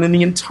hormone in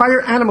the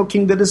entire animal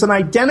kingdom that is an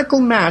identical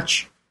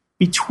match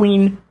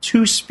between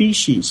 2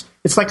 species.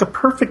 It's like a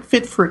perfect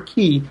fit for a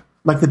key,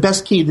 like the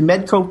best key, the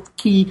Medco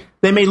key.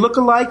 They may look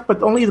alike,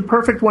 but only the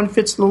perfect one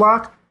fits the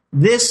lock.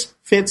 This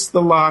fits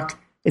the lock.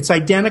 It's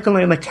identical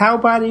in the cow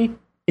body.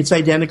 It's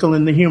identical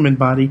in the human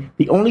body,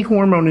 the only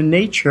hormone in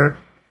nature.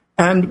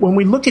 And when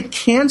we look at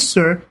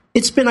cancer,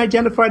 it's been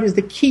identified as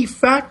the key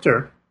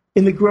factor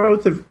in the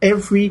growth of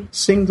every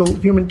single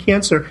human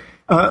cancer.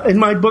 In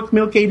my book,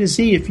 Milk A to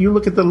Z, if you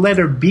look at the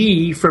letter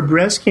B for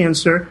breast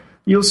cancer,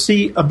 you'll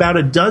see about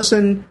a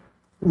dozen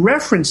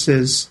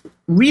references,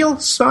 real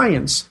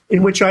science,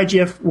 in which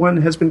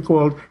IGF-1 has been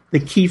called the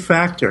key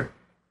factor.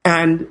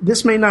 And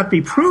this may not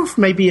be proof,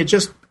 maybe it's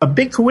just a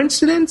big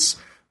coincidence,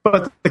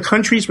 but the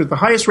countries with the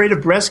highest rate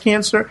of breast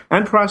cancer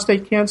and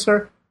prostate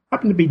cancer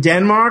happen to be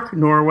Denmark,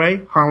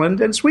 Norway, Holland,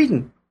 and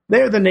Sweden.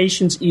 They're the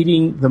nations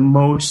eating the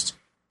most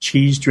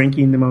cheese,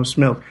 drinking the most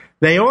milk.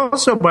 They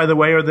also, by the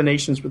way, are the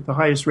nations with the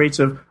highest rates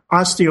of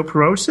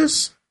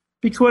osteoporosis,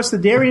 because the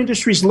dairy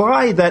industries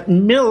lie that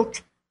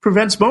milk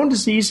prevents bone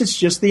disease. It's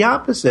just the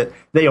opposite.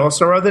 They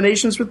also are the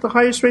nations with the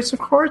highest rates of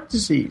heart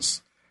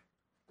disease,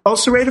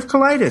 ulcerative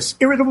colitis,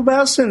 irritable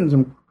bowel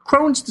syndrome,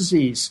 Crohn's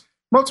disease,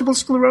 multiple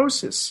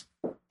sclerosis.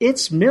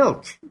 It's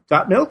milk.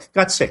 Got milk?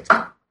 Got sick.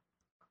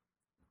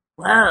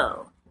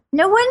 Whoa.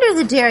 No wonder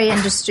the dairy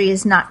industry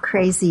is not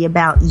crazy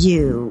about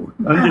you.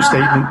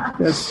 Understatement,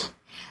 yes.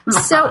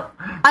 So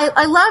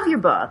I love your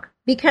book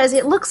because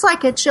it looks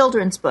like a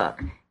children's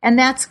book. And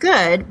that's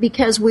good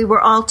because we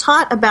were all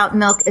taught about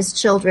milk as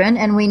children,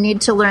 and we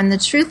need to learn the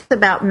truth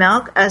about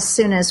milk as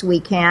soon as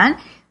we can.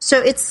 So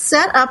it's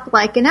set up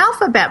like an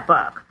alphabet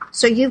book.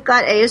 So you've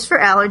got A is for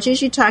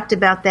allergies. You talked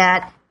about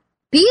that.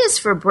 B is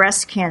for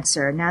breast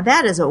cancer. Now,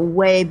 that is a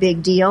way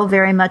big deal,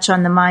 very much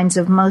on the minds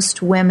of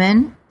most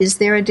women. Is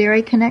there a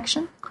dairy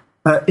connection?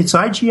 It's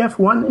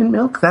IGF-1 in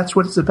milk. That's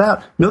what it's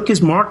about. Milk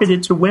is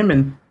marketed to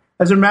women.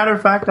 As a matter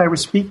of fact, I was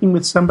speaking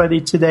with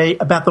somebody today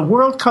about the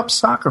World Cup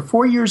soccer.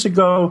 4 years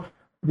ago,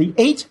 the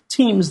 8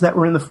 teams that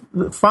were in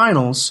the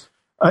finals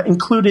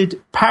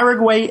included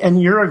Paraguay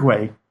and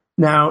Uruguay.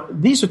 Now,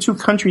 these are 2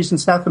 countries in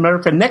South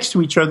America next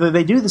to each other.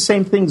 They do the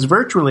same things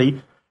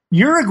virtually.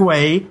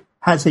 Uruguay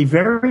has a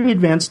very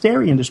advanced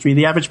dairy industry.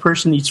 The average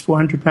person eats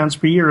 400 pounds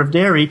per year of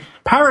dairy.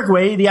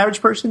 Paraguay, the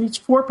average person eats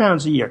 4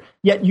 pounds a year.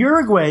 Yet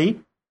Uruguay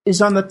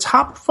is on the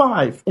top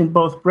 5 in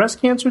both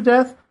breast cancer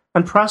death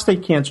and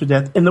prostate cancer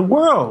death in the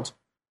world.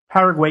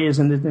 Paraguay is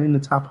in the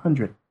top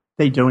 100.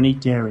 They don't eat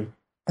dairy.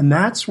 And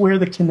that's where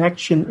the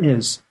connection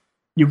is.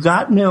 You've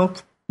got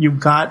milk. You've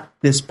got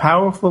this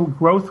powerful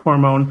growth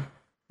hormone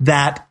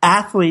that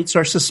athletes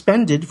are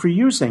suspended for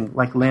using,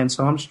 like Lance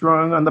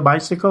Armstrong on the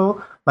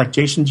bicycle, like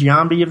Jason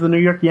Giambi of the New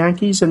York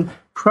Yankees. And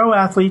pro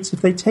athletes, if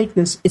they take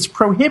this, it's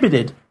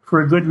prohibited for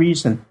a good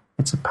reason.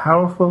 It's a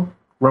powerful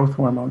growth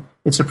hormone.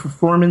 It's a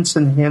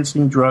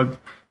performance-enhancing drug.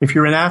 If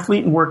you're an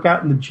athlete and work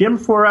out in the gym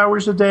 4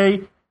 hours a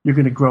day, you're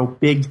going to grow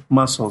big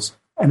muscles.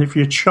 And if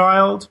you're a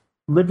child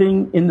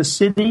living in the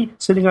city,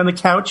 sitting on the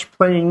couch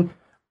playing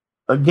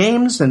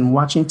games and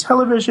watching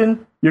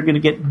television, you're going to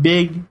get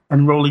big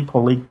and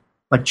roly-poly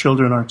like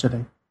children are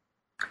today.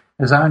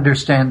 As I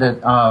understand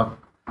it,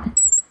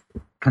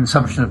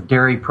 consumption of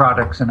dairy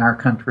products in our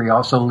country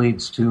also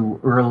leads to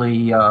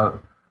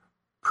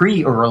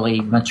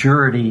pre-early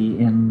maturity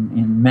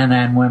in men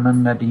and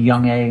women at a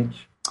young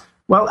age.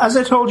 Well, as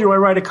I told you, I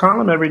write a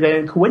column every day,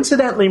 and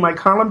coincidentally, my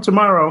column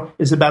tomorrow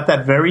is about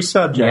that very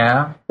subject.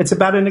 Yeah. It's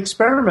about an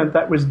experiment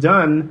that was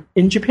done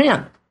in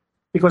Japan.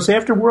 Because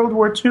after World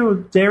War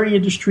II, dairy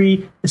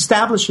industry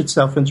established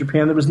itself in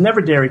Japan. There was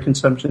never dairy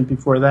consumption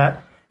before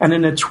that. And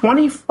in a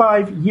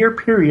 25-year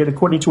period,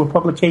 according to a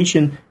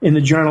publication in the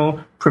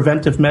journal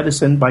Preventive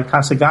Medicine by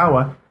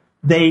Kasagawa,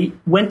 they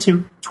went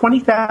to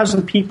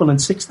 20,000 people in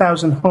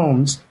 6,000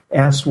 homes,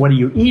 asked, what are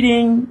you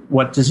eating?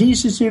 What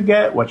diseases do you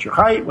get? What's your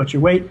height? What's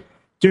your weight?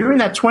 During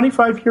that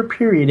 25-year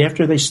period,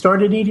 after they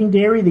started eating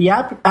dairy, the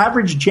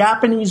average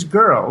Japanese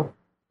girl,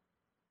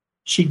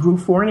 she grew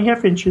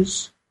 4.5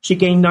 inches, she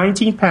gained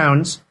 19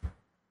 pounds,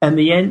 and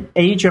the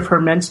age of her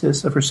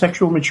menses, of her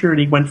sexual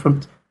maturity, went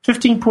from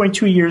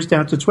 15.2 years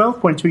down to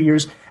 12.2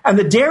 years. And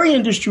the dairy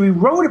industry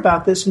wrote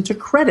about this and took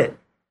credit.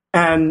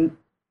 And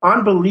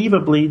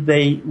unbelievably,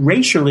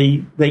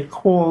 they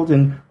called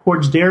and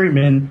Hoard's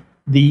Dairymen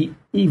the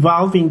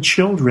evolving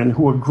children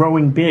who are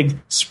growing big,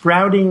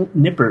 sprouting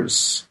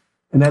nippers,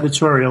 an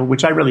editorial,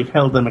 which I really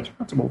held them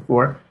accountable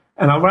for.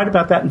 And I'll write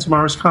about that in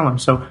tomorrow's column.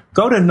 So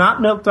go to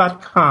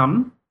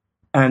notmilk.com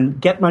and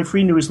get my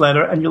free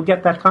newsletter, and you'll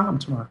get that column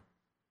tomorrow.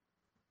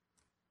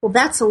 Well,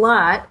 that's a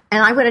lot.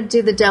 And I'm going to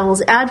do the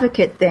devil's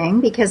advocate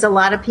thing because a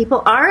lot of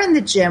people are in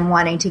the gym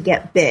wanting to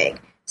get big.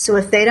 So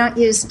if they don't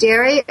use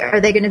dairy, are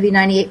they going to be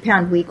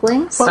 98-pound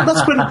weaklings? Well,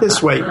 let's put it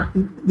this way.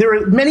 There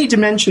are many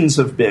dimensions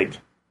of big.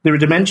 There are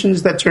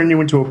dimensions that turn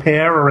you into a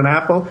pear or an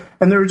apple,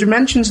 and there are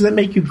dimensions that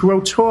make you grow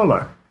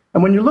taller.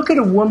 And when you look at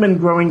a woman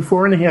growing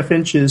 4.5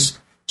 inches,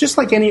 just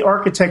like any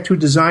architect who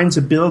designs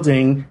a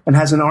building and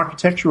has an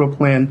architectural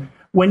plan,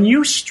 when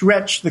you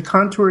stretch the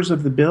contours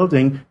of the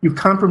building, you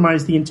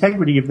compromise the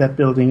integrity of that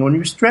building. When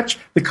you stretch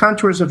the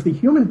contours of the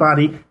human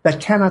body that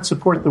cannot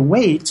support the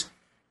weight,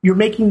 you're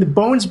making the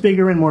bones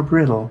bigger and more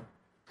brittle.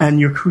 And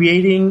you're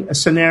creating a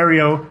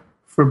scenario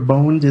for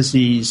bone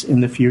disease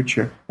in the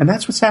future. And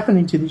that's what's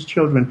happening to these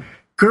children.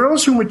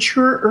 Girls who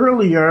mature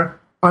earlier,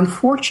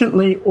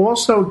 unfortunately,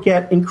 also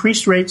get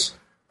increased rates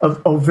of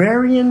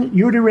ovarian,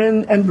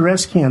 uterine, and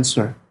breast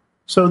cancer.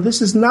 So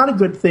this is not a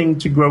good thing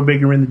to grow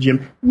bigger in the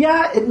gym.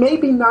 Yeah, it may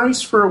be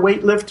nice for a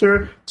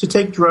weightlifter to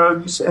take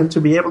drugs and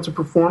to be able to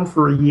perform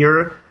for a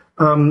year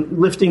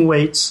lifting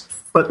weights,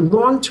 but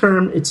long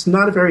term, it's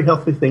not a very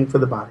healthy thing for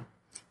the body.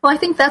 Well, I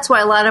think that's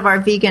why a lot of our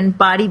vegan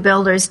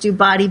bodybuilders do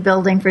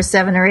bodybuilding for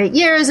 7 or 8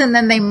 years, and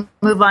then they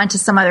move on to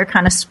some other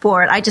kind of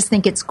sport. I just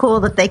think it's cool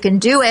that they can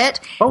do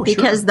it,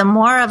 because the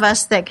more of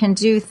us that can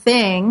do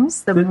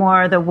things, the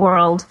more the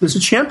world... There's a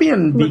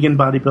champion vegan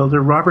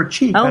bodybuilder, Robert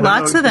Cheek. Oh,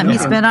 lots of them.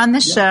 He's been on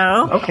the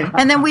show. Okay.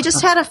 And then we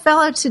just had a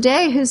fellow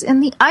today who's in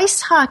the ice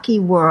hockey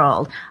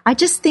world. I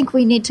just think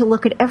we need to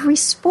look at every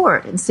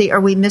sport and see, are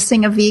we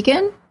missing a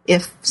vegan?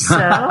 If so,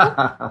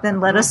 then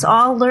let us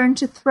all learn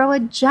to throw a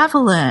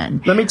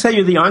javelin. Let me tell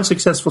you the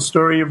unsuccessful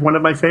story of one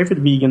of my favorite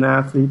vegan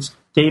athletes,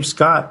 Dave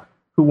Scott,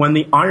 who won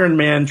the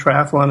Ironman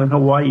triathlon in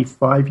Hawaii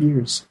 5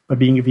 years by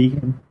being a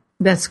vegan.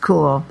 That's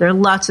cool. There are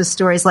lots of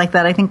stories like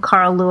that. I think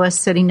Carl Lewis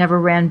said he never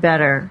ran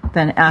better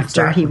than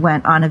after he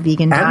went on a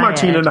vegan diet. And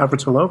Martina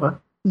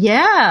Navratilova.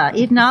 Yeah,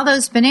 eating all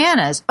those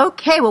bananas.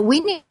 Okay, well, we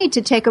need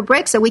to take a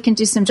break so we can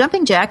do some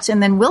jumping jacks,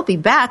 and then we'll be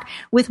back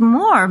with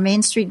more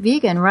Main Street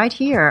Vegan right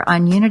here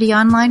on Unity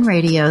Online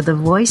Radio, the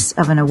voice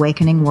of an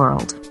awakening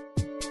world.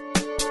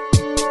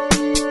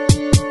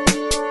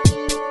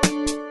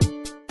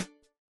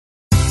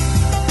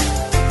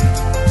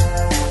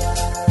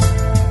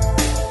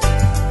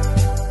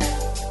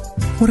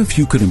 What if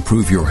you could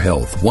improve your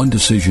health one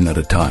decision at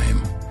a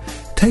time?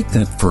 Take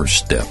that first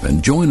step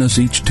and join us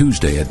each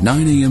Tuesday at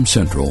 9 a.m.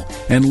 Central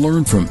and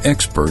learn from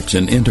experts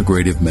in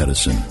integrative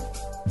medicine.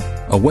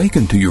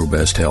 Awaken to Your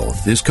Best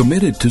Health is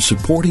committed to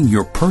supporting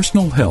your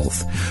personal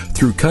health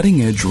through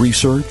cutting-edge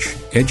research,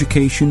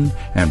 education,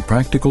 and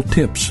practical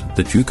tips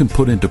that you can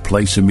put into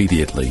place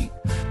immediately.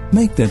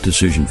 Make that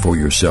decision for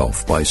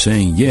yourself by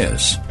saying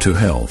yes to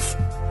health.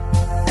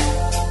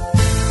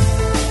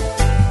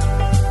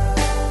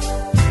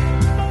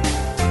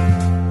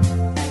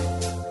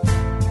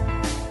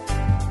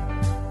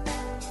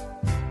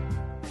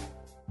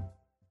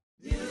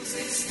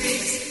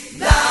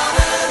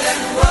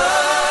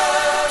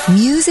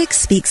 Music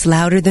Speaks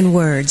Louder Than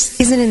Words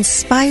is an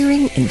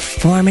inspiring,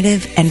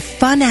 informative, and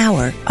fun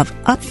hour of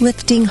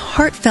uplifting,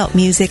 heartfelt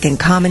music and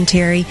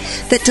commentary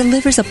that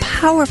delivers a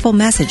powerful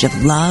message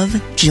of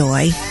love,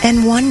 joy,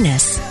 and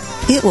oneness.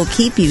 It will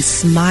keep you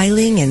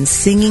smiling and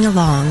singing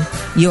along.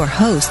 Your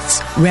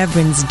hosts,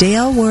 Reverends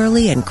Dale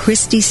Worley and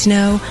Christy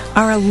Snow,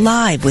 are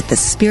alive with the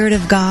Spirit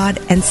of God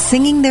and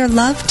singing their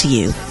love to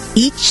you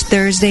each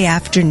Thursday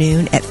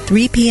afternoon at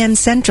 3 p.m.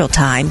 Central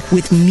Time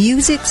with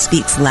Music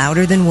Speaks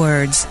Louder Than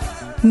Words.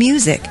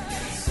 Music.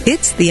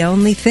 It's the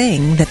only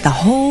thing that the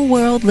whole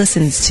world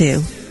listens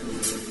to.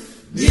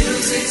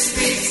 Music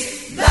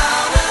speaks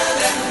louder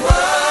than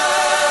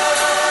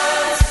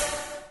words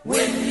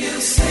when you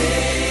sing.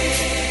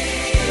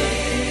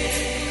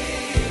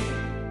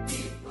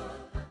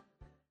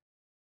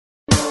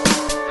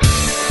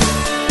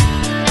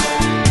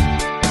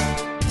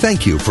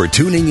 Thank you for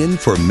tuning in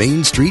for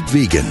Main Street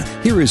Vegan.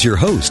 Here is your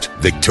host,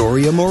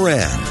 Victoria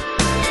Moran.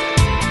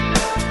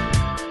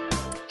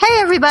 Hey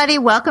everybody,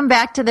 welcome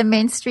back to the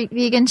Main Street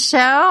Vegan Show.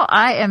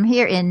 I am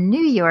here in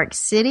New York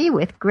City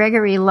with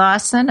Gregory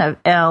Lawson of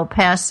El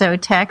Paso,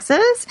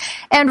 Texas,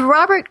 and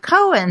Robert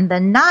Cohen, the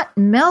Not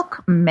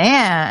Milk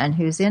Man,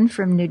 who's in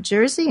from New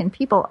Jersey, and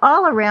people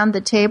all around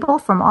the table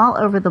from all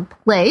over the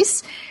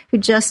place who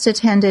just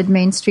attended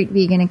Main Street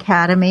Vegan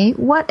Academy.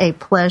 What a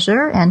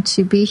pleasure, and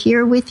to be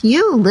here with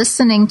you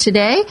listening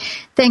today.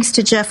 Thanks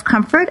to Jeff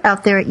Comfort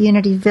out there at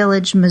Unity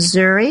Village,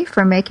 Missouri,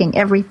 for making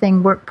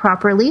everything work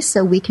properly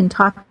so we can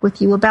talk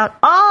with you about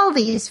all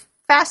these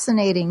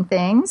fascinating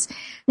things.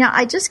 Now,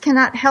 I just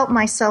cannot help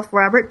myself,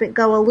 Robert, but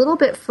go a little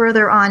bit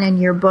further on in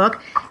your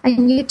book,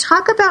 and you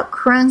talk about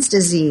Crohn's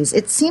disease.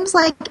 It seems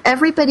like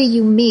everybody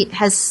you meet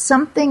has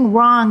something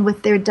wrong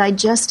with their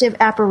digestive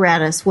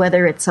apparatus,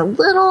 whether it's a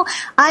little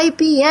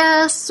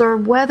IBS or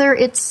whether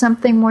it's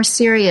something more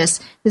serious.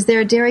 Is there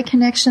a dairy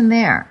connection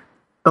there?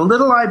 A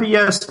little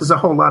IBS is a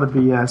whole lot of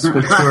BS,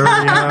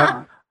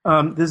 Victoria.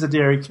 There's a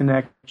dairy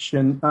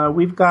connection.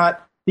 We've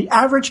got the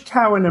average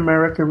cow in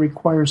America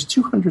requires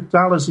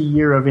 $200 a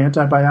year of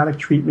antibiotic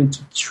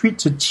treatment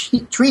to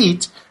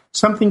treat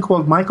something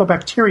called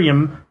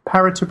Mycobacterium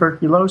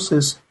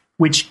paratuberculosis,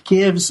 which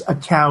gives a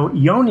cow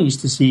Johne's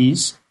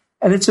disease,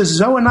 and it's a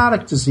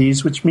zoonotic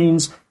disease, which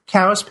means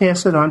cows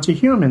pass it on to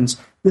humans.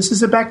 This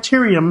is a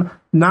bacterium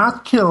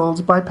not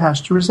killed by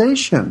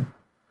pasteurization.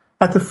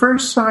 At the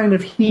first sign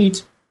of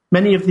heat,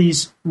 many of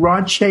these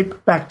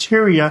rod-shaped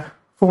bacteria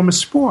form a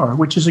spore,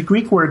 which is a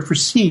Greek word for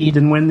seed,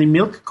 and when the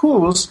milk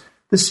cools,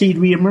 the seed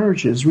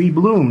reemerges,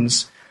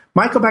 reblooms.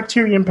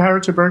 Mycobacterium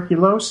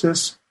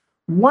paratuberculosis,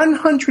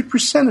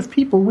 100% of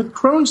people with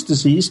Crohn's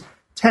disease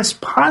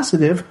test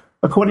positive,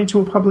 according to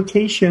a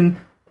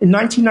publication in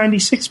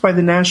 1996 by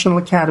the National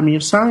Academy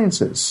of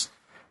Sciences.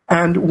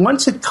 And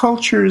once it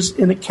cultures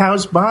in a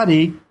cow's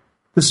body,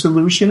 the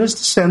solution is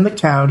to send the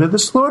cow to the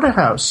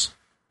slaughterhouse.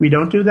 We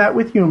don't do that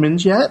with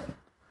humans yet,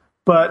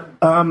 but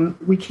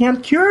we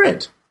can't cure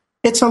it.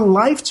 It's a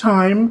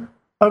lifetime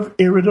of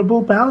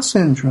irritable bowel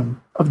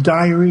syndrome, of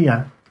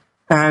diarrhea.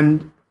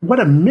 And what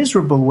a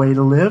miserable way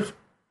to live.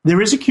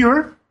 There is a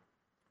cure.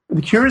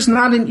 The cure is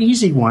not an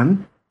easy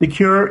one. The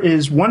cure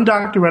is one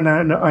doctor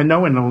I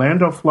know in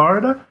Orlando,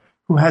 Florida,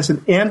 who has an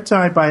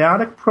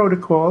antibiotic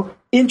protocol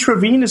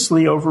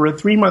intravenously over a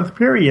 3-month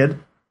period,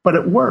 but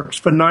it works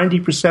for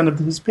 90% of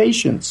his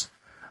patients.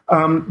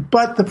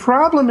 But the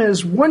problem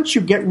is, once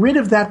you get rid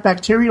of that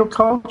bacterial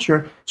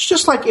culture, it's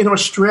just like in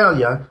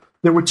Australia.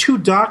 There were 2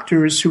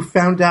 doctors who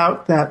found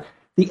out that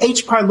the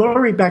H.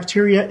 pylori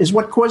bacteria is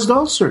what caused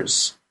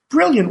ulcers.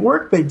 Brilliant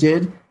work they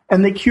did,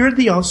 and they cured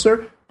the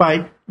ulcer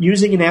by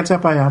using an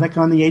antibiotic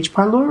on the H.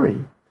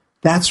 pylori.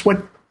 That's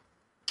what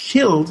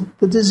killed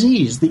the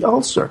disease, the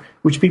ulcer,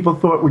 which people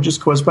thought were just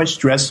caused by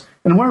stress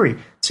and worry.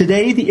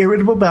 Today, the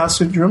irritable bowel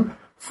syndrome,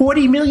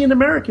 40 million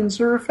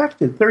Americans are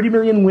affected. 30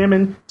 million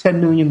women,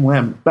 10 million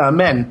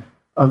men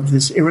of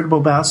this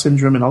irritable bowel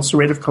syndrome and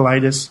ulcerative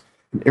colitis,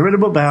 and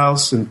irritable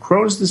bowels and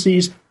Crohn's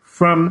disease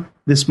from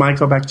this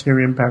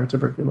Mycobacterium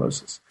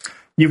paratuberculosis.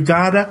 You've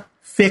got to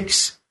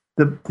fix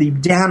the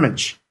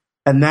damage,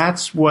 and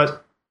that's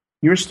what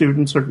your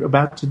students are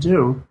about to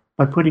do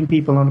by putting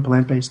people on a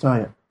plant-based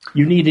diet.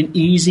 You need an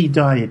easy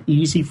diet,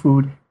 easy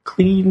food,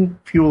 clean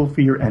fuel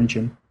for your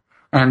engine.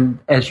 And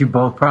as you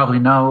both probably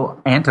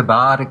know,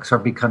 antibiotics are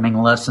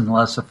becoming less and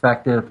less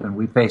effective, and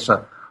we face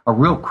a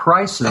real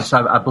crisis.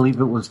 I believe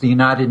it was the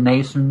United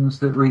Nations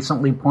that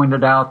recently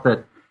pointed out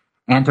that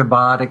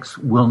antibiotics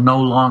will no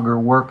longer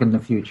work in the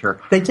future.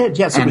 They did,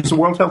 yes. It was the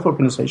World Health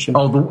Organization,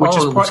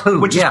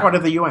 which is part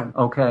of the UN.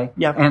 Okay.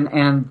 Yeah.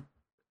 And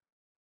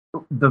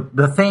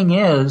the thing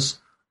is,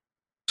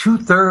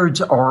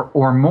 2/3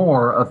 or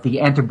more of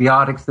the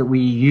antibiotics that we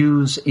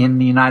use in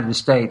the United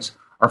States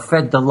are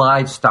fed to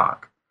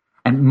livestock,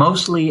 and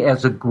mostly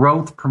as a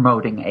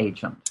growth-promoting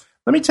agent.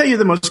 Let me tell you,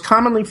 the most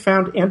commonly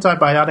found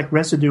antibiotic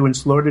residue in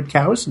slaughtered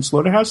cows in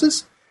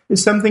slaughterhouses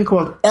is something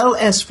called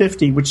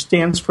LS50, which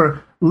stands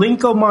for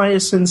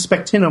lincomycin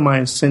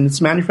spectinomycin.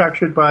 It's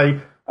manufactured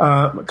by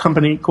a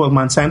company called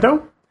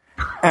Monsanto.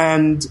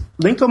 And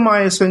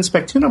lincomycin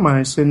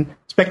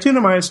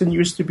spectinomycin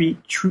used to be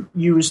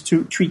used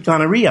to treat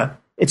gonorrhea.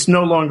 It's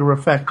no longer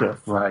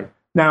effective. Right.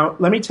 Now,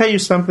 let me tell you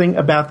something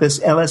about this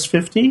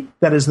LS50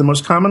 that is the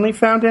most commonly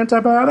found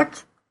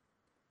antibiotic.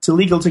 It's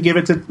illegal to give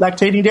it to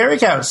lactating dairy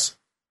cows.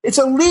 It's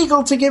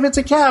illegal to give it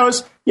to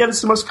cows, yet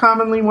it's the most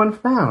commonly one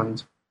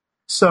found.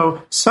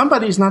 So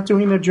somebody's not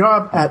doing their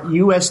job at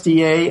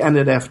USDA and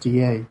at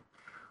FDA.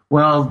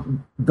 Well,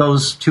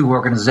 those two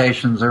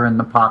organizations are in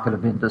the pocket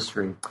of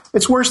industry.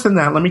 It's worse than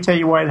that. Let me tell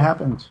you why it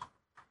happened.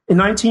 In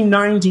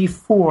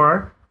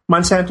 1994,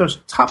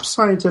 Monsanto's top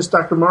scientist,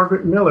 Dr.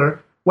 Margaret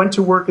Miller, went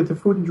to work at the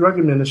Food and Drug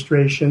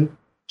Administration.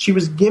 She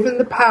was given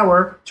the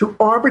power to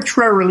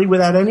arbitrarily,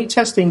 without any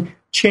testing,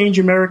 change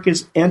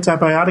America's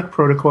antibiotic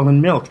protocol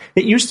in milk.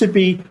 It used to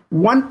be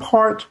 1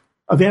 part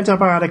of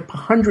antibiotic per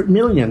 100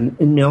 million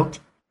in milk.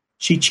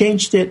 She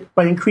changed it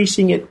by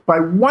increasing it by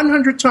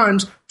 100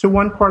 times to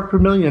 1 part per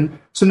million.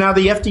 So now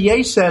the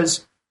FDA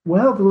says,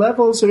 well, the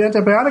levels of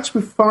antibiotics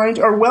we find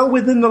are well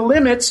within the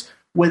limits,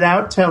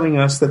 without telling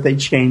us that they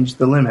changed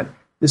the limit.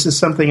 This is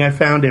something I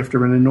found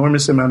after an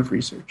enormous amount of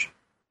research.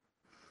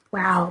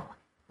 Wow.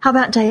 How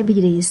about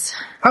diabetes?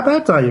 How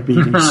about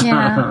diabetes?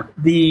 Yeah.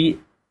 The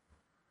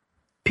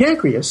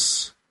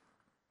pancreas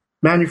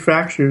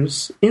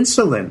manufactures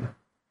insulin,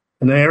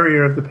 an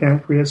area of the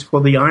pancreas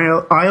called the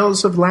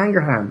Isles of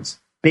Langerhans,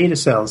 beta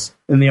cells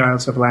in the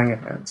Isles of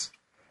Langerhans.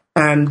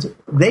 And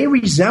they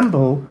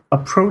resemble a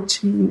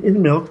protein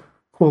in milk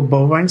called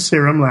bovine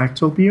serum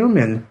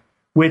lactalbumin,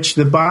 which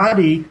the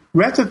body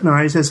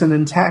recognizes as an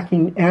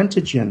attacking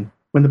antigen.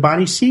 When the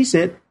body sees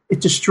it,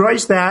 it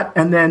destroys that,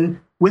 and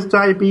then with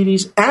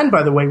diabetes and,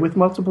 by the way, with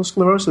multiple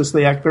sclerosis,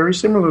 they act very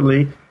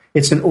similarly.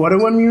 It's an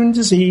autoimmune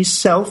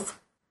disease,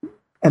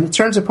 and it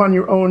turns upon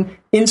your own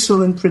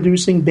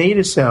insulin-producing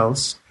beta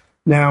cells.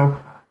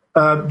 Now,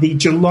 you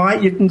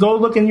can go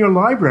look in your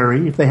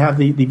library, if they have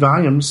the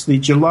volumes, the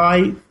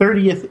July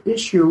 30th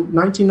issue,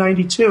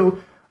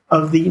 1992,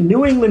 of the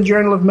New England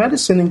Journal of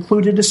Medicine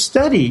included a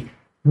study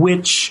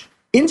which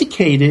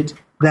indicated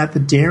that the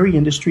dairy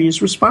industry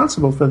is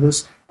responsible for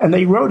this. And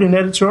they wrote an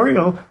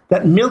editorial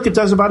that milk, it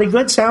does a body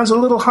good, sounds a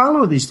little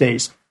hollow these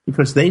days,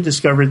 because they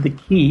discovered the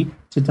key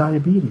to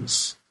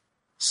diabetes.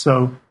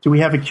 So do we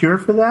have a cure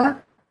for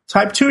that?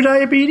 Type 2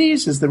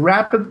 diabetes is the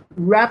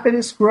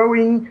rapidest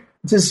growing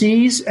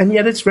disease, and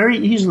yet it's very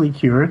easily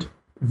cured.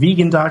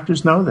 Vegan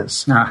doctors know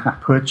this.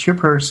 Put your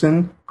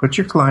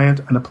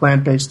client on a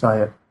plant-based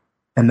diet,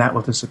 and that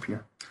will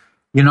disappear.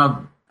 You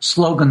know,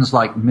 slogans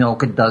like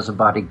milk, it does a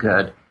body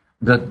good.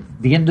 The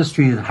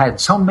industry has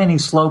had so many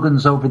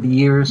slogans over the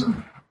years,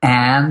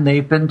 and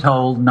they've been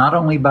told, not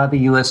only by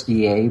the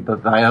USDA,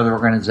 but by other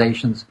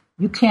organizations,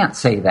 you can't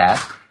say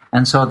that.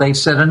 And so they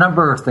said a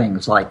number of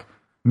things like,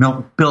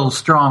 milk builds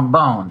strong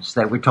bones.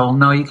 They were told,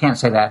 no, you can't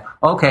say that.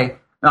 Okay,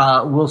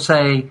 we'll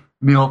say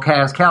milk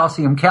has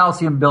calcium.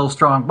 Calcium builds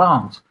strong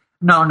bones.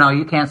 No,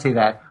 you can't say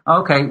that.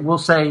 Okay, we'll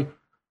say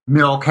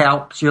milk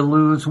helps you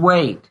lose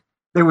weight.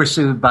 They were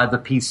sued by the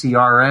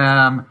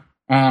PCRM,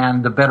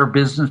 and the Better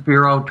Business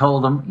Bureau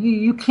told them,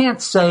 you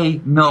can't say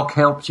milk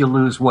helps you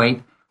lose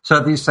weight.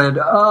 So they said,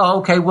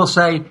 okay, we'll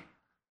say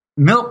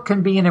milk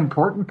can be an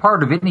important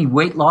part of any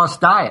weight loss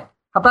diet.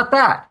 How about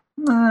that?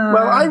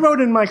 Well, I wrote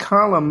in my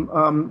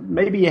column,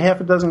 maybe a half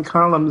a dozen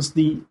columns,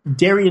 the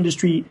dairy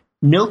industry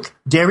milk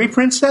dairy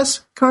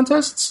princess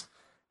contests.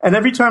 And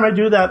every time I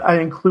do that,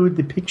 I include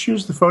the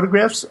pictures, the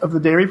photographs of the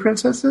dairy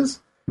princesses.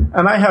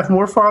 And I have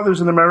more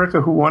fathers in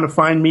America who want to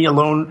find me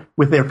alone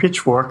with their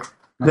pitchfork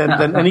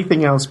than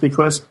anything else,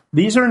 because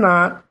these are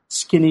not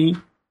skinny,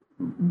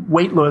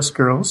 weight loss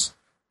girls.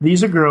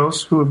 These are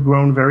girls who have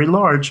grown very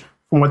large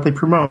from what they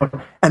promote.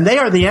 And they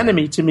are the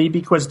enemy to me,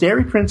 because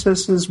dairy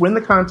princesses win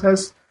the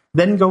contest,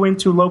 then go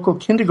into local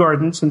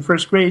kindergartens and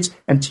first grades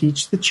and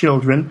teach the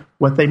children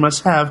what they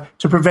must have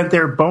to prevent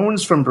their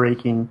bones from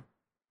breaking.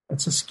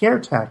 It's a scare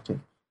tactic,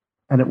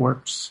 and it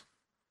works.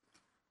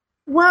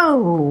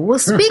 Whoa. Well,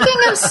 speaking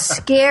of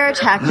scare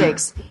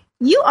tactics,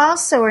 you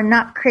also are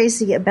not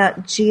crazy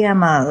about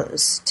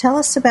GMOs. Tell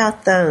us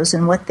about those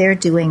and what they're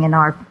doing in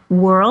our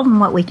world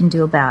and what we can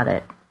do about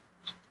it.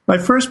 My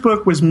first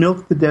book was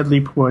Milk the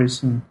Deadly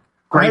Poison.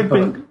 Great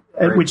book.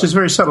 Which is a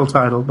very subtle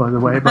title, by the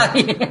way.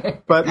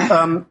 But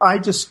I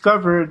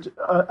discovered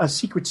a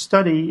secret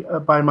study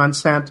by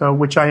Monsanto,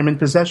 which I am in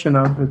possession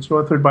of. It's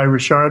authored by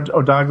Richard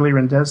Odaglier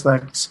and Des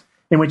Lex,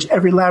 in which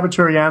every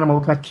laboratory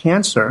animal got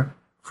cancer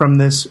from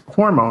this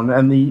hormone,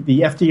 and the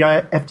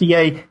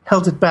FDA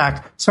held it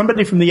back.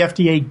 Somebody from the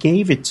FDA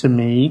gave it to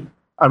me.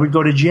 I would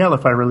go to jail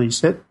if I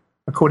release it,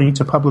 according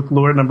to Public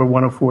Law number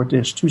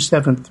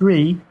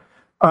 104-273.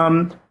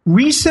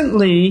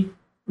 Recently,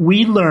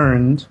 we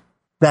learned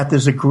that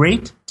there's a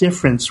great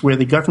difference where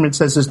the government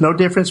says there's no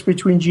difference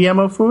between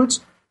GMO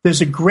foods.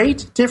 There's a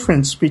great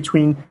difference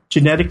between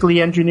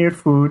genetically engineered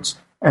foods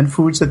and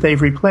foods that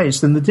they've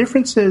replaced. And the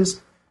difference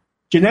is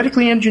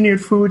genetically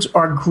engineered foods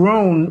are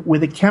grown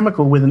with a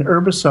chemical, with an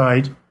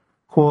herbicide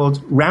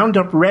called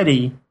Roundup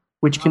Ready,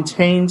 which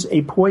contains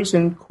a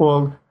poison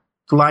called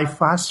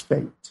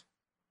glyphosate.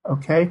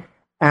 Okay?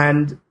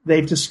 And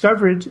they've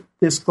discovered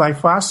this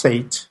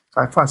glyphosate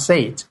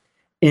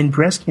in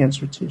breast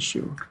cancer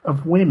tissue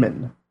of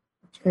women.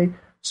 Okay,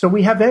 so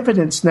we have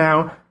evidence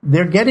now.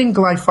 They're getting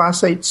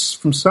glyphosates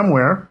from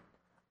somewhere.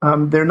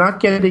 They're not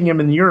getting them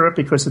in Europe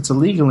because it's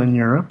illegal in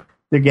Europe.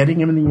 They're getting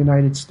them in the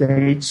United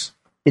States.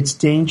 It's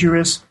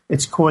dangerous.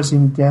 It's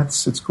causing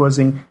deaths. It's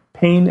causing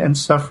pain and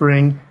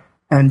suffering.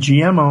 And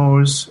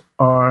GMOs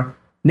are,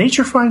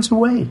 nature finds a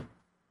way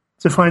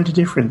to find a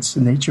difference.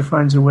 And nature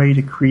finds a way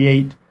to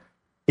create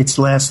its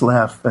last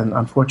laugh. And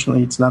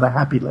unfortunately, it's not a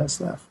happy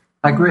last laugh.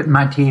 I grit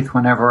my teeth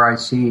whenever I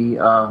see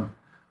a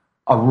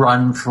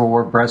run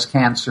for breast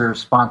cancer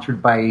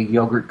sponsored by a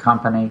yogurt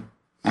company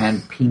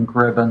and pink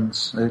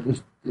ribbons.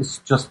 It's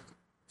just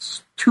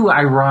too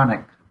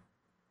ironic.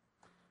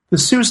 The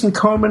Susan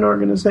Komen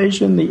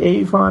organization, the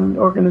Avon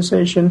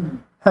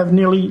organization, have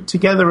nearly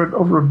together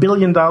over $1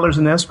 billion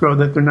in escrow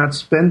that they're not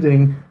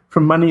spending for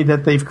money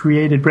that they've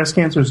created. Breast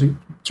cancer has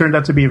turned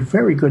out to be a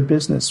very good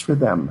business for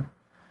them.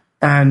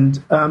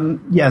 And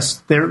yes,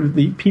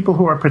 the people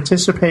who are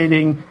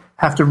participating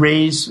have to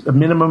raise a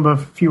minimum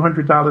of a few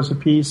 $100s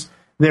apiece.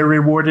 They're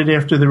rewarded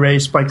after the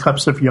race by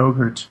cups of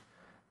yogurt.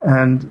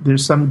 And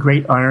there's some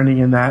great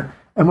irony in that.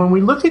 And when we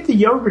look at the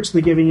yogurts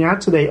they're giving out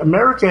today,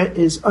 America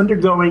is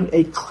undergoing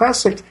a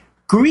classic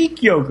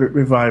Greek yogurt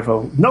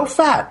revival. No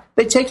fat.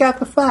 They take out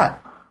the fat.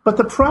 But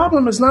the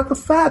problem is not the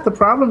fat. The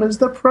problem is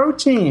the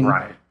protein.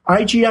 Right.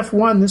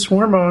 IGF-1, this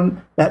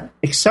hormone that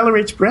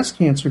accelerates breast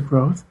cancer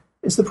growth,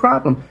 is the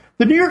problem.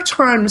 The New York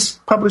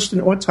Times published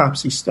an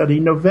autopsy study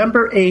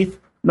November 8th,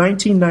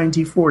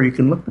 1994. You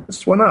can look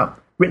this one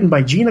up. Written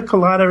by Gina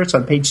Colada. It's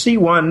on page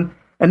C1.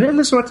 And in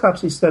this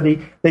autopsy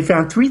study, they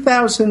found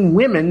 3,000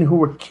 women who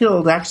were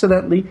killed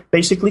accidentally,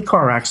 basically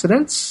car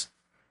accidents.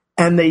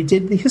 And they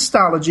did the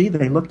histology.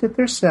 They looked at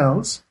their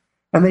cells.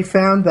 And they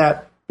found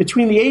that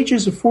between the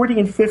ages of 40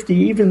 and 50,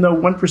 even though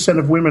 1%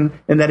 of women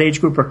in that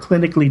age group are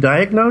clinically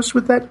diagnosed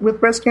with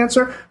breast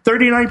cancer,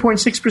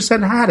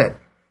 39.6% had it.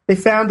 They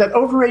found that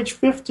over age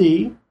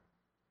 50,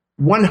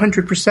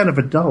 100% of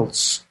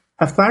adults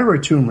have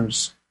thyroid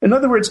tumors. In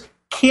other words,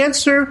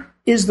 cancer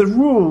is the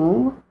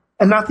rule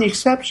and not the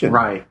exception.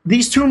 Right.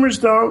 These tumors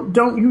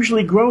don't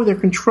usually grow. They're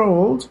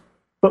controlled.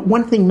 But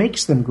one thing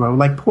makes them grow,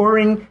 like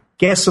pouring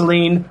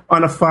gasoline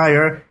on a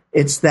fire.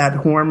 It's that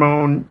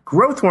hormone,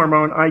 growth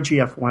hormone,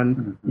 IGF-1.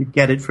 Mm-hmm. You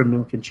get it from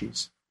milk and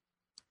cheese.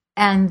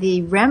 And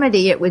the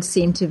remedy, it would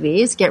seem to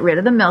be, is get rid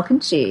of the milk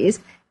and cheese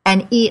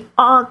and eat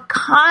all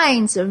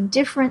kinds of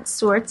different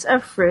sorts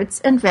of fruits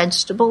and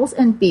vegetables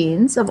and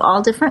beans of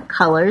all different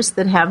colors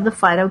that have the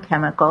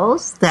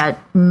phytochemicals that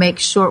make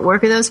short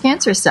work of those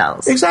cancer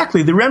cells.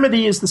 Exactly. The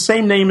remedy is the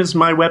same name as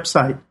my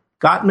website.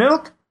 Got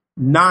milk?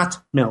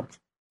 Not milk.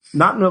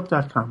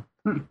 Notmilk.com.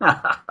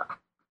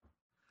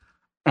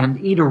 And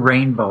eat a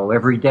rainbow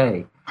every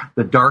day.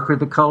 The darker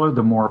the color,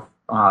 the more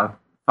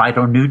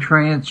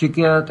phytonutrients you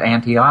get,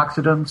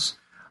 antioxidants.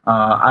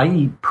 I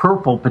eat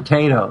purple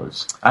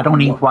potatoes. I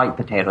don't eat white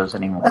potatoes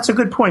anymore. That's a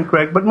good point,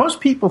 Greg. But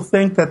most people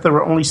think that there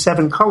are only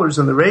 7 colors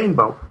in the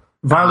rainbow.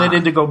 Violet,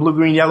 indigo, blue,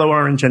 green, yellow,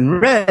 orange, and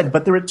red.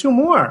 But there are 2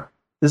 more.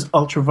 There's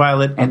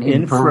ultraviolet and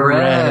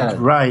infrared.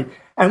 Right.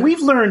 And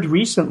we've learned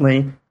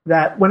recently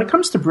that when it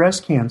comes to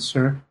breast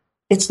cancer,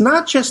 it's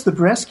not just the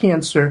breast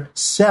cancer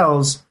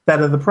cells that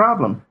are the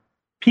problem.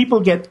 People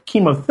get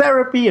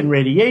chemotherapy and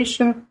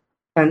radiation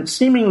and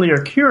seemingly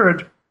are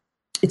cured.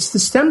 It's the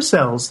stem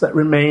cells that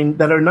remain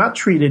that are not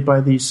treated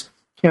by these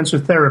cancer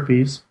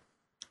therapies.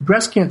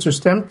 Breast cancer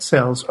stem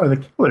cells are the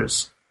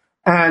killers.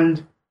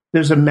 And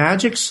there's a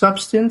magic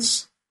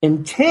substance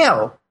in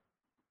kale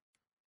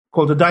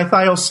called a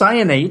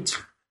dithylcyanate,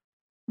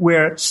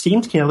 where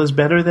steamed kale is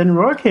better than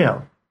raw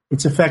kale.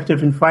 It's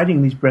effective in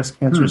fighting these breast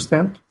cancer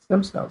stem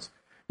cells.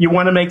 You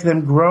want to make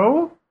them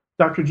grow?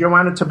 Dr.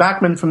 Joanna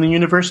Tabakman from the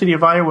University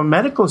of Iowa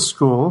Medical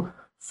School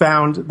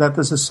found that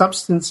there's a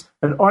substance,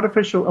 an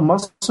artificial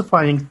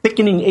emulsifying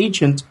thickening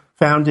agent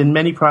found in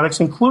many products,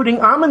 including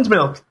almond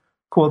milk,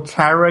 called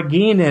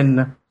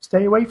carrageenan.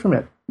 Stay away from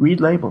it. Read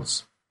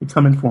labels.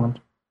 Become informed.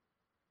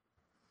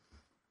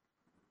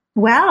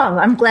 Wow,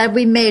 I'm glad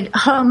we made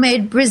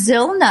homemade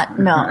Brazil nut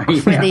milk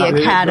for the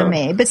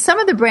Academy. But some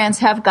of the brands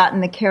have gotten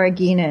the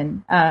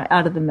carrageenan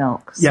out of the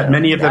milk. Yeah,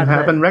 many of them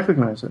have and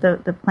recognize it.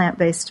 The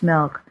plant-based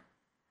milk.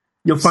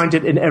 You'll find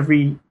it in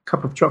every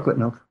cup of chocolate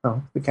milk,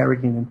 though, the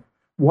carrageenan.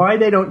 Why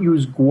they don't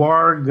use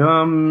guar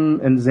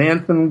gum and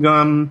xanthan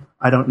gum,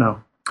 I don't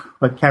know.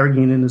 But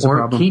carrageenan is a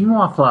problem. Or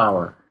quinoa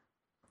flour.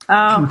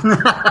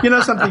 Oh. You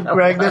know something,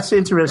 Greg? That's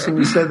interesting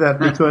you said that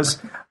because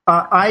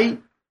I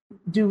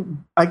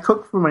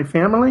cook for my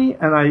family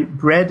and I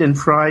bread and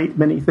fry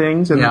many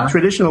things. And the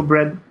traditional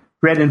bread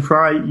and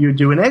fry, you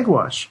do an egg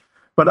wash.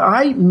 But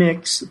I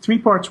mix 3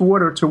 parts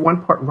water to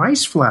 1 part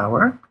rice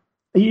flour.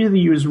 I either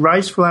use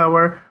rice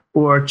flour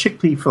or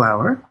chickpea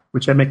flour,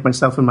 which I make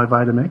myself in my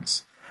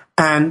Vitamix.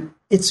 And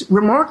it's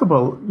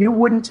remarkable. You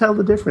wouldn't tell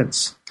the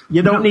difference.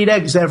 You don't need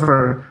eggs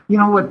ever. You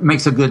know what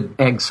makes a good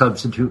egg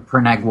substitute for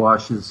an egg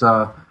wash is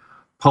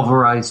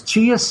pulverized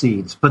chia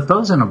seeds. Put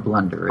those in a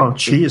blender. Oh,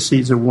 chia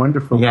seeds are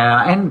wonderful.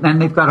 Yeah,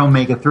 and they've got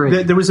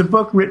omega-3. There was a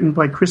book written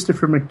by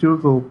Christopher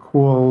McDougall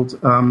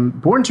called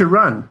Born to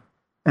Run,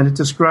 and it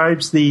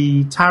describes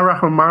the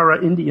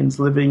Tarahumara Indians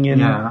living in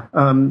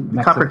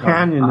Copper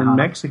Canyon in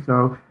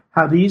Mexico,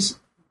 how these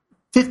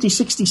 50,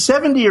 60,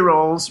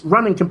 70-year-olds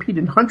run and compete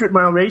in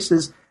 100-mile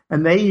races,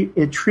 and they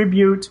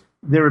attribute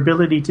their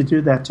ability to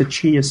do that to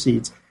chia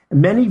seeds.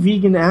 And many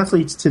vegan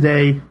athletes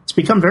today, it's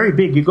become very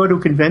big. You go to a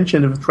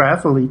convention of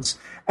triathletes,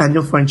 and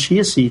you'll find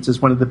chia seeds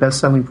as one of the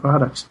best-selling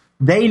products.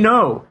 They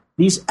know,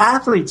 these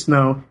athletes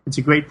know, it's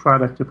a great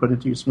product to put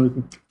into your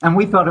smoothie. And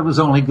we thought it was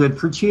only good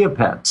for chia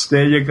pets.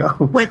 There you go.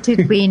 What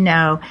did we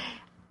know?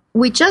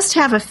 We just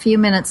have a few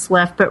minutes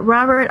left, but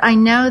Robert, I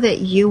know that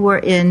you were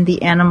in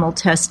the animal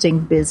testing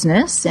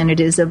business, and it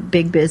is a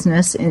big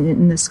business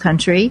in this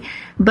country,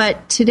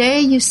 but today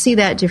you see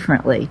that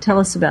differently. Tell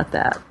us about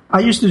that. I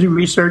used to do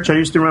research. I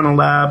used to run a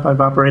lab. I've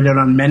operated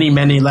on many,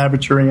 many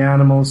laboratory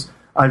animals.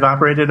 I've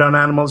operated on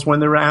animals when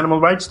there were animal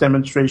rights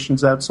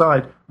demonstrations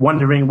outside,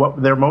 wondering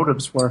what their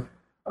motives were.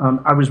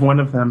 I was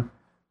one of them.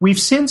 We've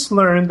since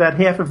learned that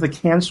half of the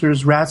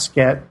cancers rats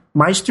get,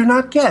 mice do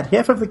not get.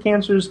 Half of the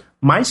cancers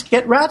mice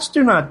get, rats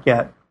do not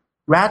get.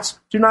 Rats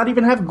do not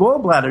even have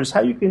gallbladders.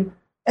 How you can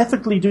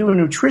ethically do a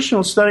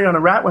nutritional study on a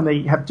rat when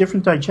they have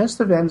different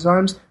digestive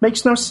enzymes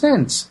makes no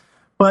sense.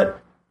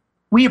 But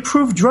we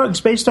approve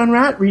drugs based on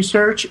rat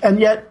research,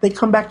 and yet they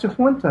come back to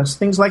haunt us.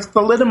 Things like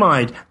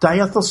thalidomide,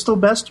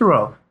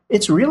 diethylstilbestrol.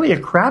 It's really a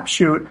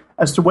crapshoot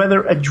as to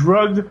whether a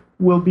drug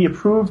will be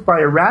approved by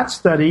a rat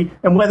study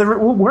and whether it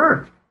will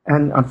work.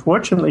 And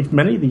unfortunately, for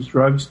many of these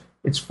drugs,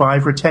 it's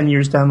 5 or 10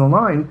 years down the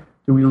line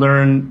do we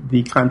learn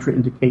the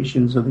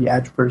contraindications of the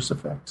adverse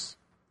effects.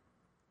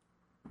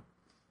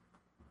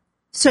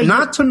 So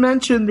not to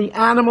mention the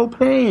animal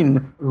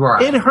pain.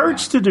 Right. It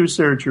hurts to do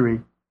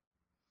surgery.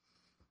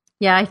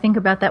 Yeah, I think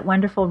about that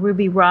wonderful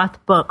Ruby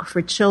Roth book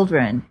for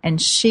children,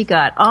 and she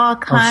got all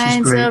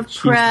kinds of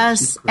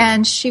press,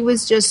 and she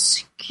was just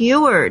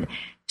skewered.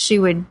 She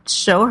would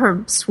show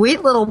her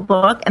sweet little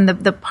book, and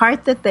the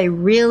part that they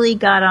really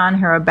got on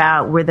her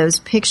about were those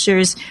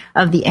pictures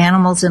of the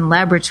animals in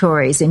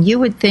laboratories. And you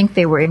would think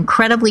they were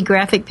incredibly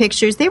graphic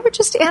pictures. They were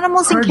just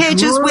animals in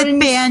cages with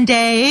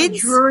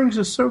Band-Aids. The drawings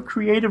are so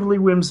creatively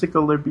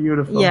whimsical. They're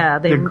beautiful. Yeah,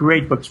 they're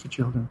great books for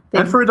children.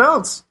 And for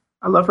adults.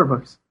 I love her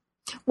books.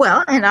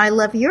 Well, and I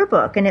love your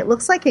book, and it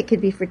looks like it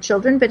could be for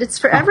children, but it's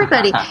for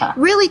everybody.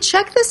 Really,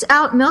 check this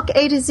out, Milk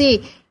A to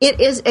Z. It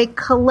is a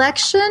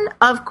collection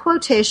of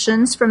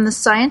quotations from the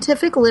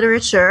scientific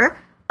literature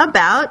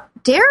about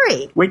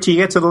dairy. Wait till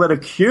you get to the letter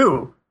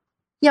Q.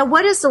 Yeah,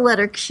 what is the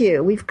letter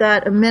Q? We've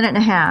got a minute and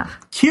a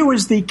half. Q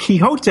is the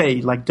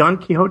Quixote, like Don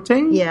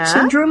Quixote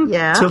syndrome,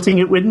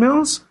 tilting at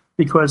windmills,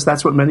 because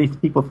that's what many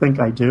people think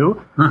I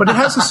do. But it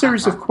has a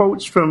series of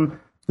quotes from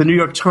the New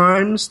York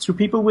Times to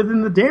people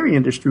within the dairy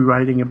industry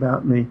writing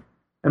about me.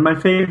 And my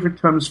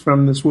favorite comes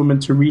from this woman,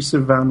 Teresa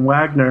Van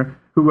Wagner,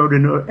 who wrote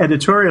an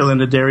editorial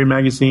in a dairy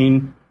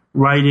magazine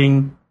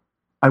writing,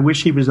 I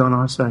wish he was on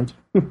our side.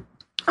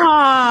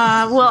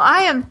 Well,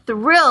 I am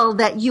thrilled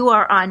that you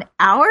are on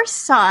our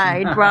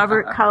side,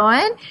 Robert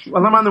Cohen.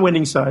 Well, I'm on the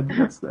winning side.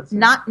 That's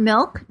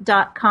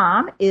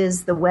Notmilk.com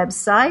is the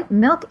website.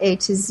 Milk A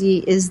to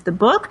Z is the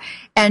book.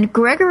 And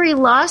Gregory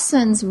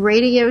Lawson's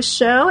radio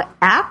show,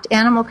 Apt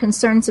Animal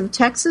Concerns of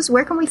Texas.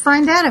 Where can we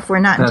find that if we're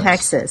not in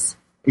Texas?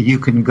 You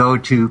can go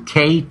to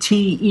ktep.org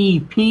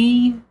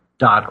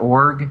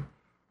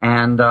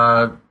and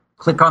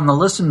click on the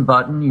listen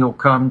button. You'll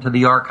come to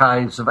the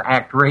archives of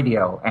ACT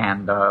Radio.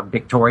 And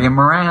Victoria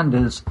Morand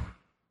is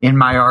in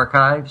my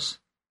archives,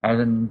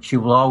 and she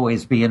will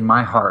always be in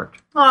my heart.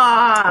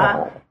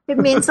 It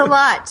means a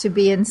lot to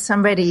be in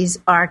somebody's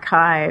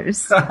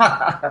archives.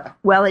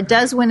 Well, it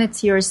does when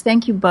it's yours.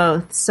 Thank you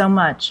both so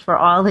much for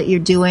all that you're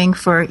doing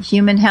for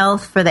human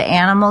health, for the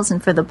animals,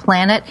 and for the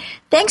planet.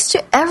 Thanks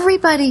to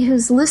everybody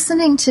who's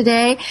listening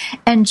today.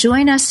 And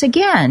join us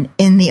again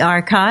in the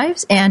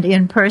archives and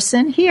in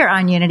person here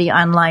on Unity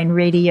Online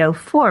Radio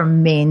for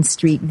Main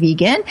Street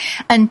Vegan.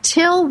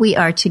 Until we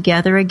are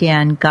together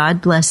again,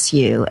 God bless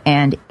you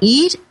and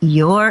eat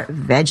your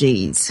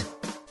veggies.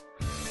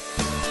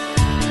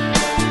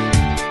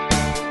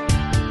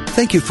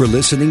 Thank you for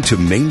listening to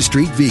Main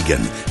Street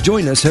Vegan.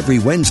 Join us every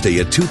Wednesday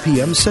at 2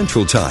 p.m.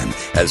 Central Time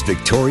as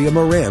Victoria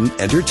Moran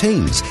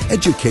entertains,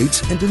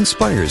 educates, and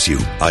inspires you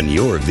on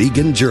your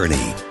vegan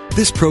journey.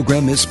 This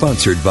program is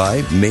sponsored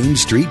by Main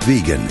Street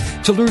Vegan.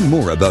 To learn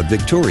more about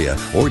Victoria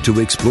or to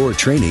explore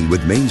training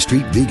with Main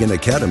Street Vegan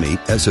Academy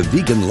as a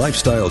vegan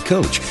lifestyle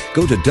coach,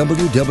 go to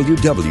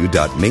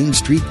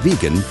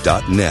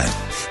www.mainstreetvegan.net.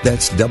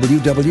 That's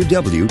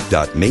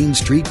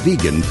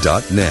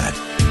www.mainstreetvegan.net.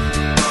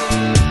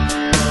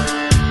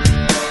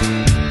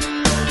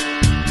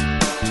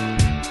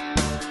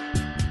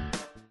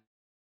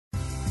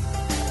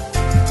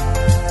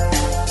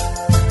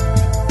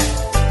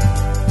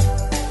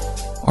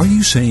 Are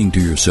you saying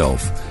to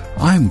yourself,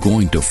 I'm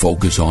going to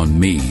focus on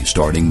me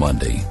starting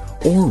Monday,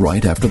 or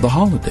right after the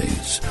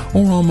holidays,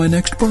 or on my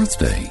next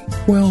birthday?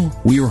 Well,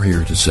 we are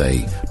here to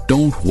say,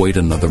 don't wait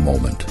another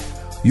moment.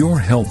 Your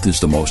health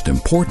is the most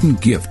important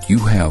gift you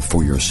have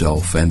for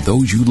yourself and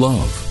those you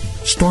love.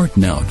 Start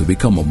now to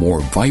become a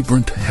more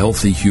vibrant,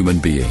 healthy human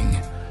being.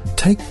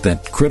 Take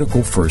that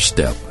critical first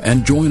step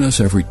and join us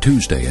every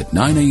Tuesday at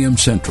 9 a.m.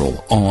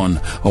 Central on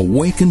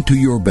Awaken to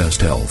Your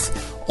Best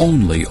Health.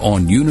 Only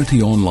on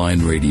Unity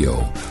Online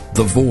Radio,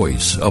 the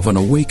voice of an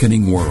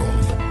awakening world.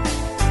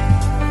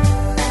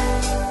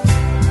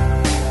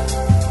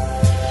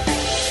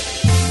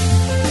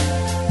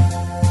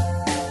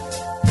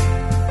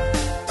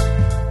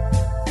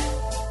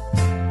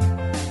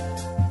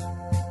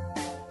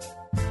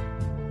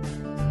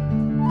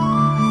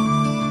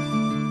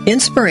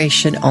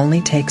 Inspiration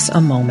only takes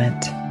a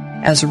moment.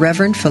 As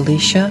Reverend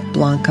Felicia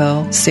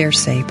Blanco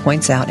Circe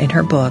points out in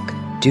her book,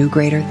 Do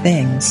Greater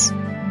Things,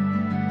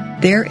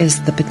 there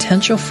is the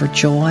potential for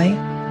joy,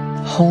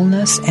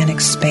 wholeness, and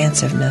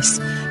expansiveness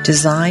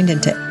designed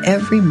into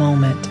every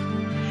moment.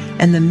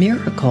 And the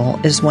miracle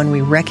is when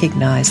we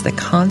recognize the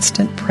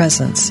constant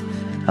presence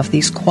of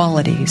these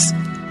qualities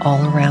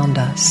all around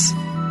us.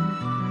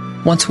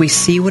 Once we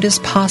see what is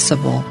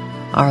possible,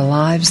 our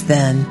lives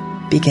then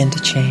begin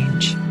to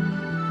change.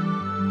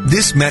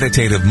 This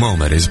meditative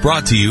moment is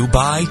brought to you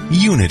by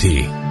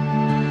Unity.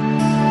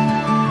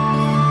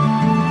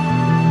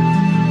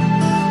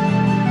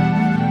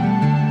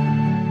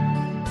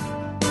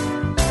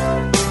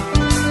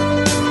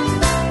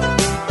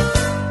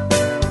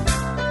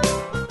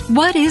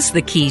 What is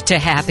the key to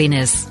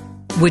happiness?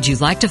 Would you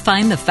like to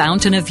find the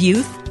fountain of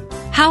youth?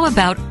 How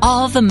about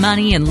all the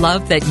money and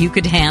love that you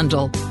could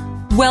handle?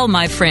 Well,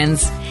 my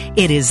friends,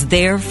 it is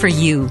there for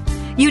you.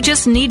 You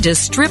just need to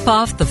strip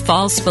off the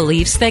false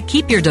beliefs that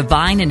keep your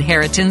divine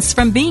inheritance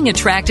from being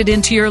attracted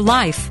into your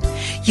life.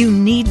 You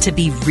need to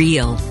be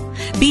real.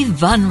 Be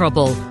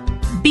vulnerable.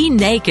 Be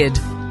naked.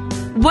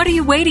 What are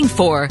you waiting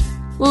for?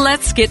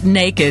 Let's get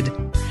naked.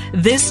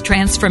 This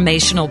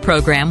transformational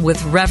program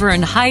with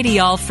Reverend Heidi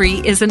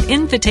Allfrey is an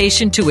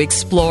invitation to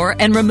explore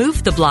and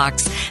remove the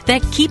blocks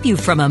that keep you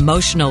from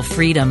emotional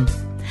freedom.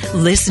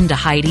 Listen to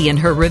Heidi and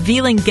her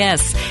revealing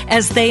guests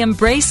as they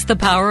embrace the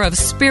power of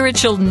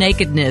spiritual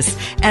nakedness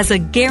as a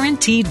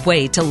guaranteed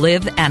way to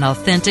live an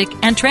authentic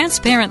and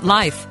transparent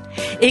life.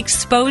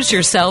 Expose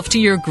yourself to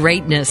your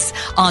greatness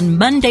on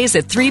Mondays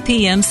at 3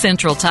 p.m.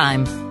 Central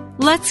Time.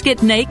 Let's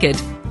get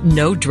naked.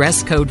 No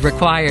dress code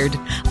required.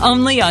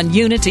 Only on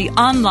Unity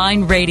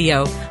Online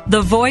Radio,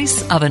 the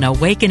voice of an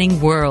awakening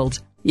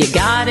world. You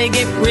gotta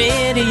get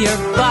rid of your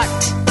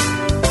butt.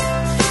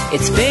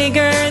 It's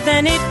bigger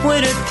than it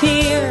would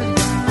appear.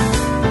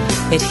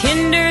 It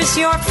hinders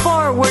your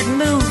forward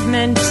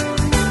movement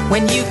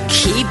when you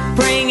keep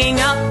bringing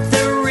up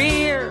the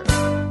rear.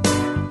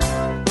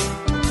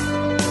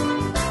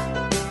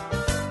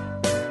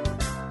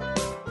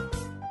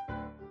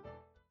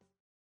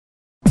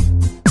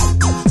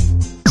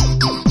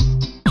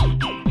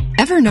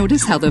 Ever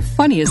notice how the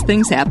funniest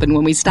things happen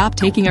when we stop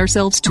taking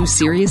ourselves too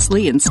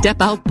seriously and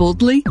step out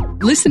boldly?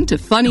 Listen to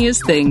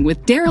Funniest Thing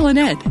with Daryl and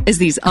Ed as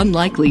these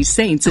unlikely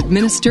saints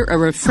administer a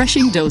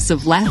refreshing dose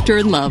of laughter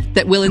and love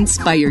that will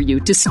inspire you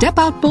to step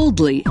out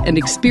boldly and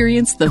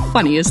experience the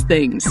funniest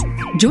things.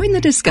 Join the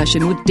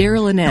discussion with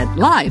Daryl and Ed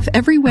live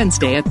every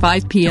Wednesday at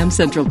 5 p.m.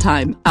 Central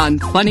Time on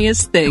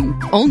Funniest Thing,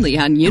 only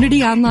on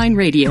Unity Online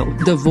Radio,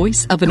 the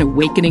voice of an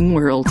awakening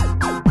world.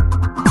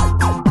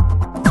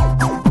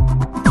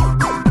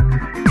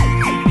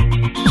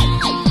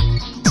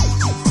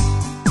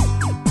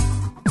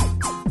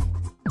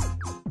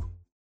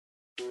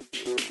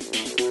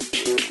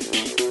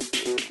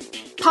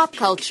 Pop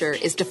culture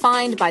is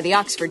defined by the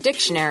Oxford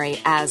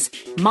Dictionary as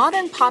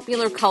modern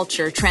popular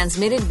culture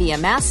transmitted via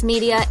mass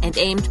media and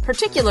aimed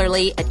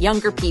particularly at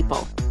younger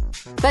people.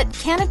 But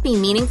can it be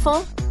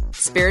meaningful?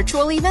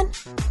 Spiritual even?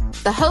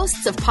 The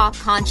hosts of Pop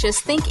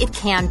Conscious think it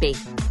can be,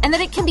 and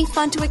that it can be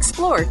fun to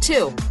explore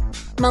too.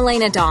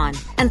 Milena Dawn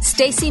and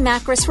Stacey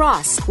Macris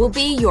Ross will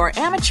be your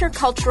amateur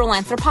cultural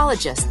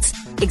anthropologists,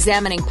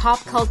 examining pop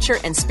culture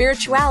and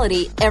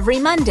spirituality every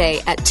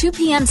Monday at 2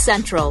 p.m.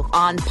 Central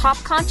on Pop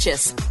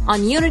Conscious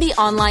on Unity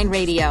Online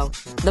Radio,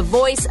 the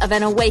voice of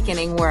an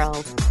awakening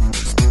world.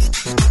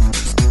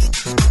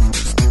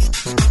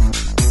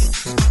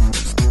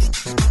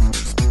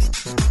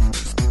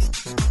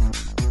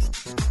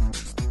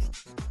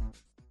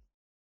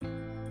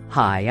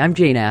 Hi, I'm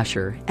Jane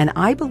Asher, and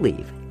I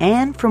believe,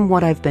 and from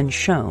what I've been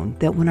shown,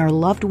 that when our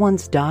loved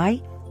ones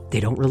die, they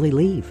don't really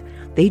leave.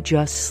 They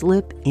just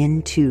slip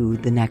into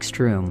the next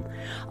room.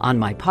 On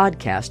my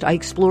podcast, I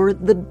explore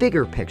the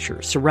bigger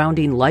picture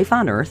surrounding life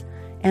on Earth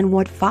and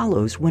what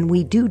follows when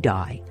we do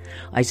die.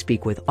 I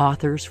speak with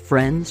authors,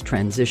 friends,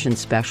 transition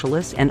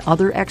specialists, and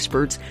other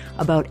experts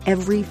about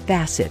every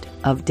facet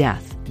of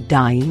death,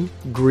 dying,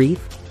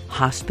 grief,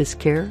 hospice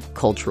care,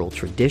 cultural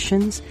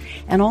traditions,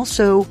 and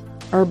also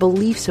our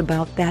beliefs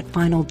about that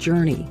final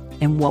journey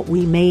and what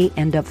we may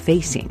end up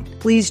facing.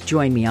 Please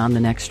join me on The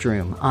Next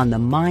Room on the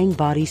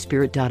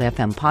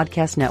MindBodySpirit.fm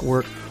podcast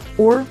network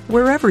or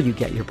wherever you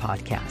get your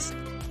podcasts.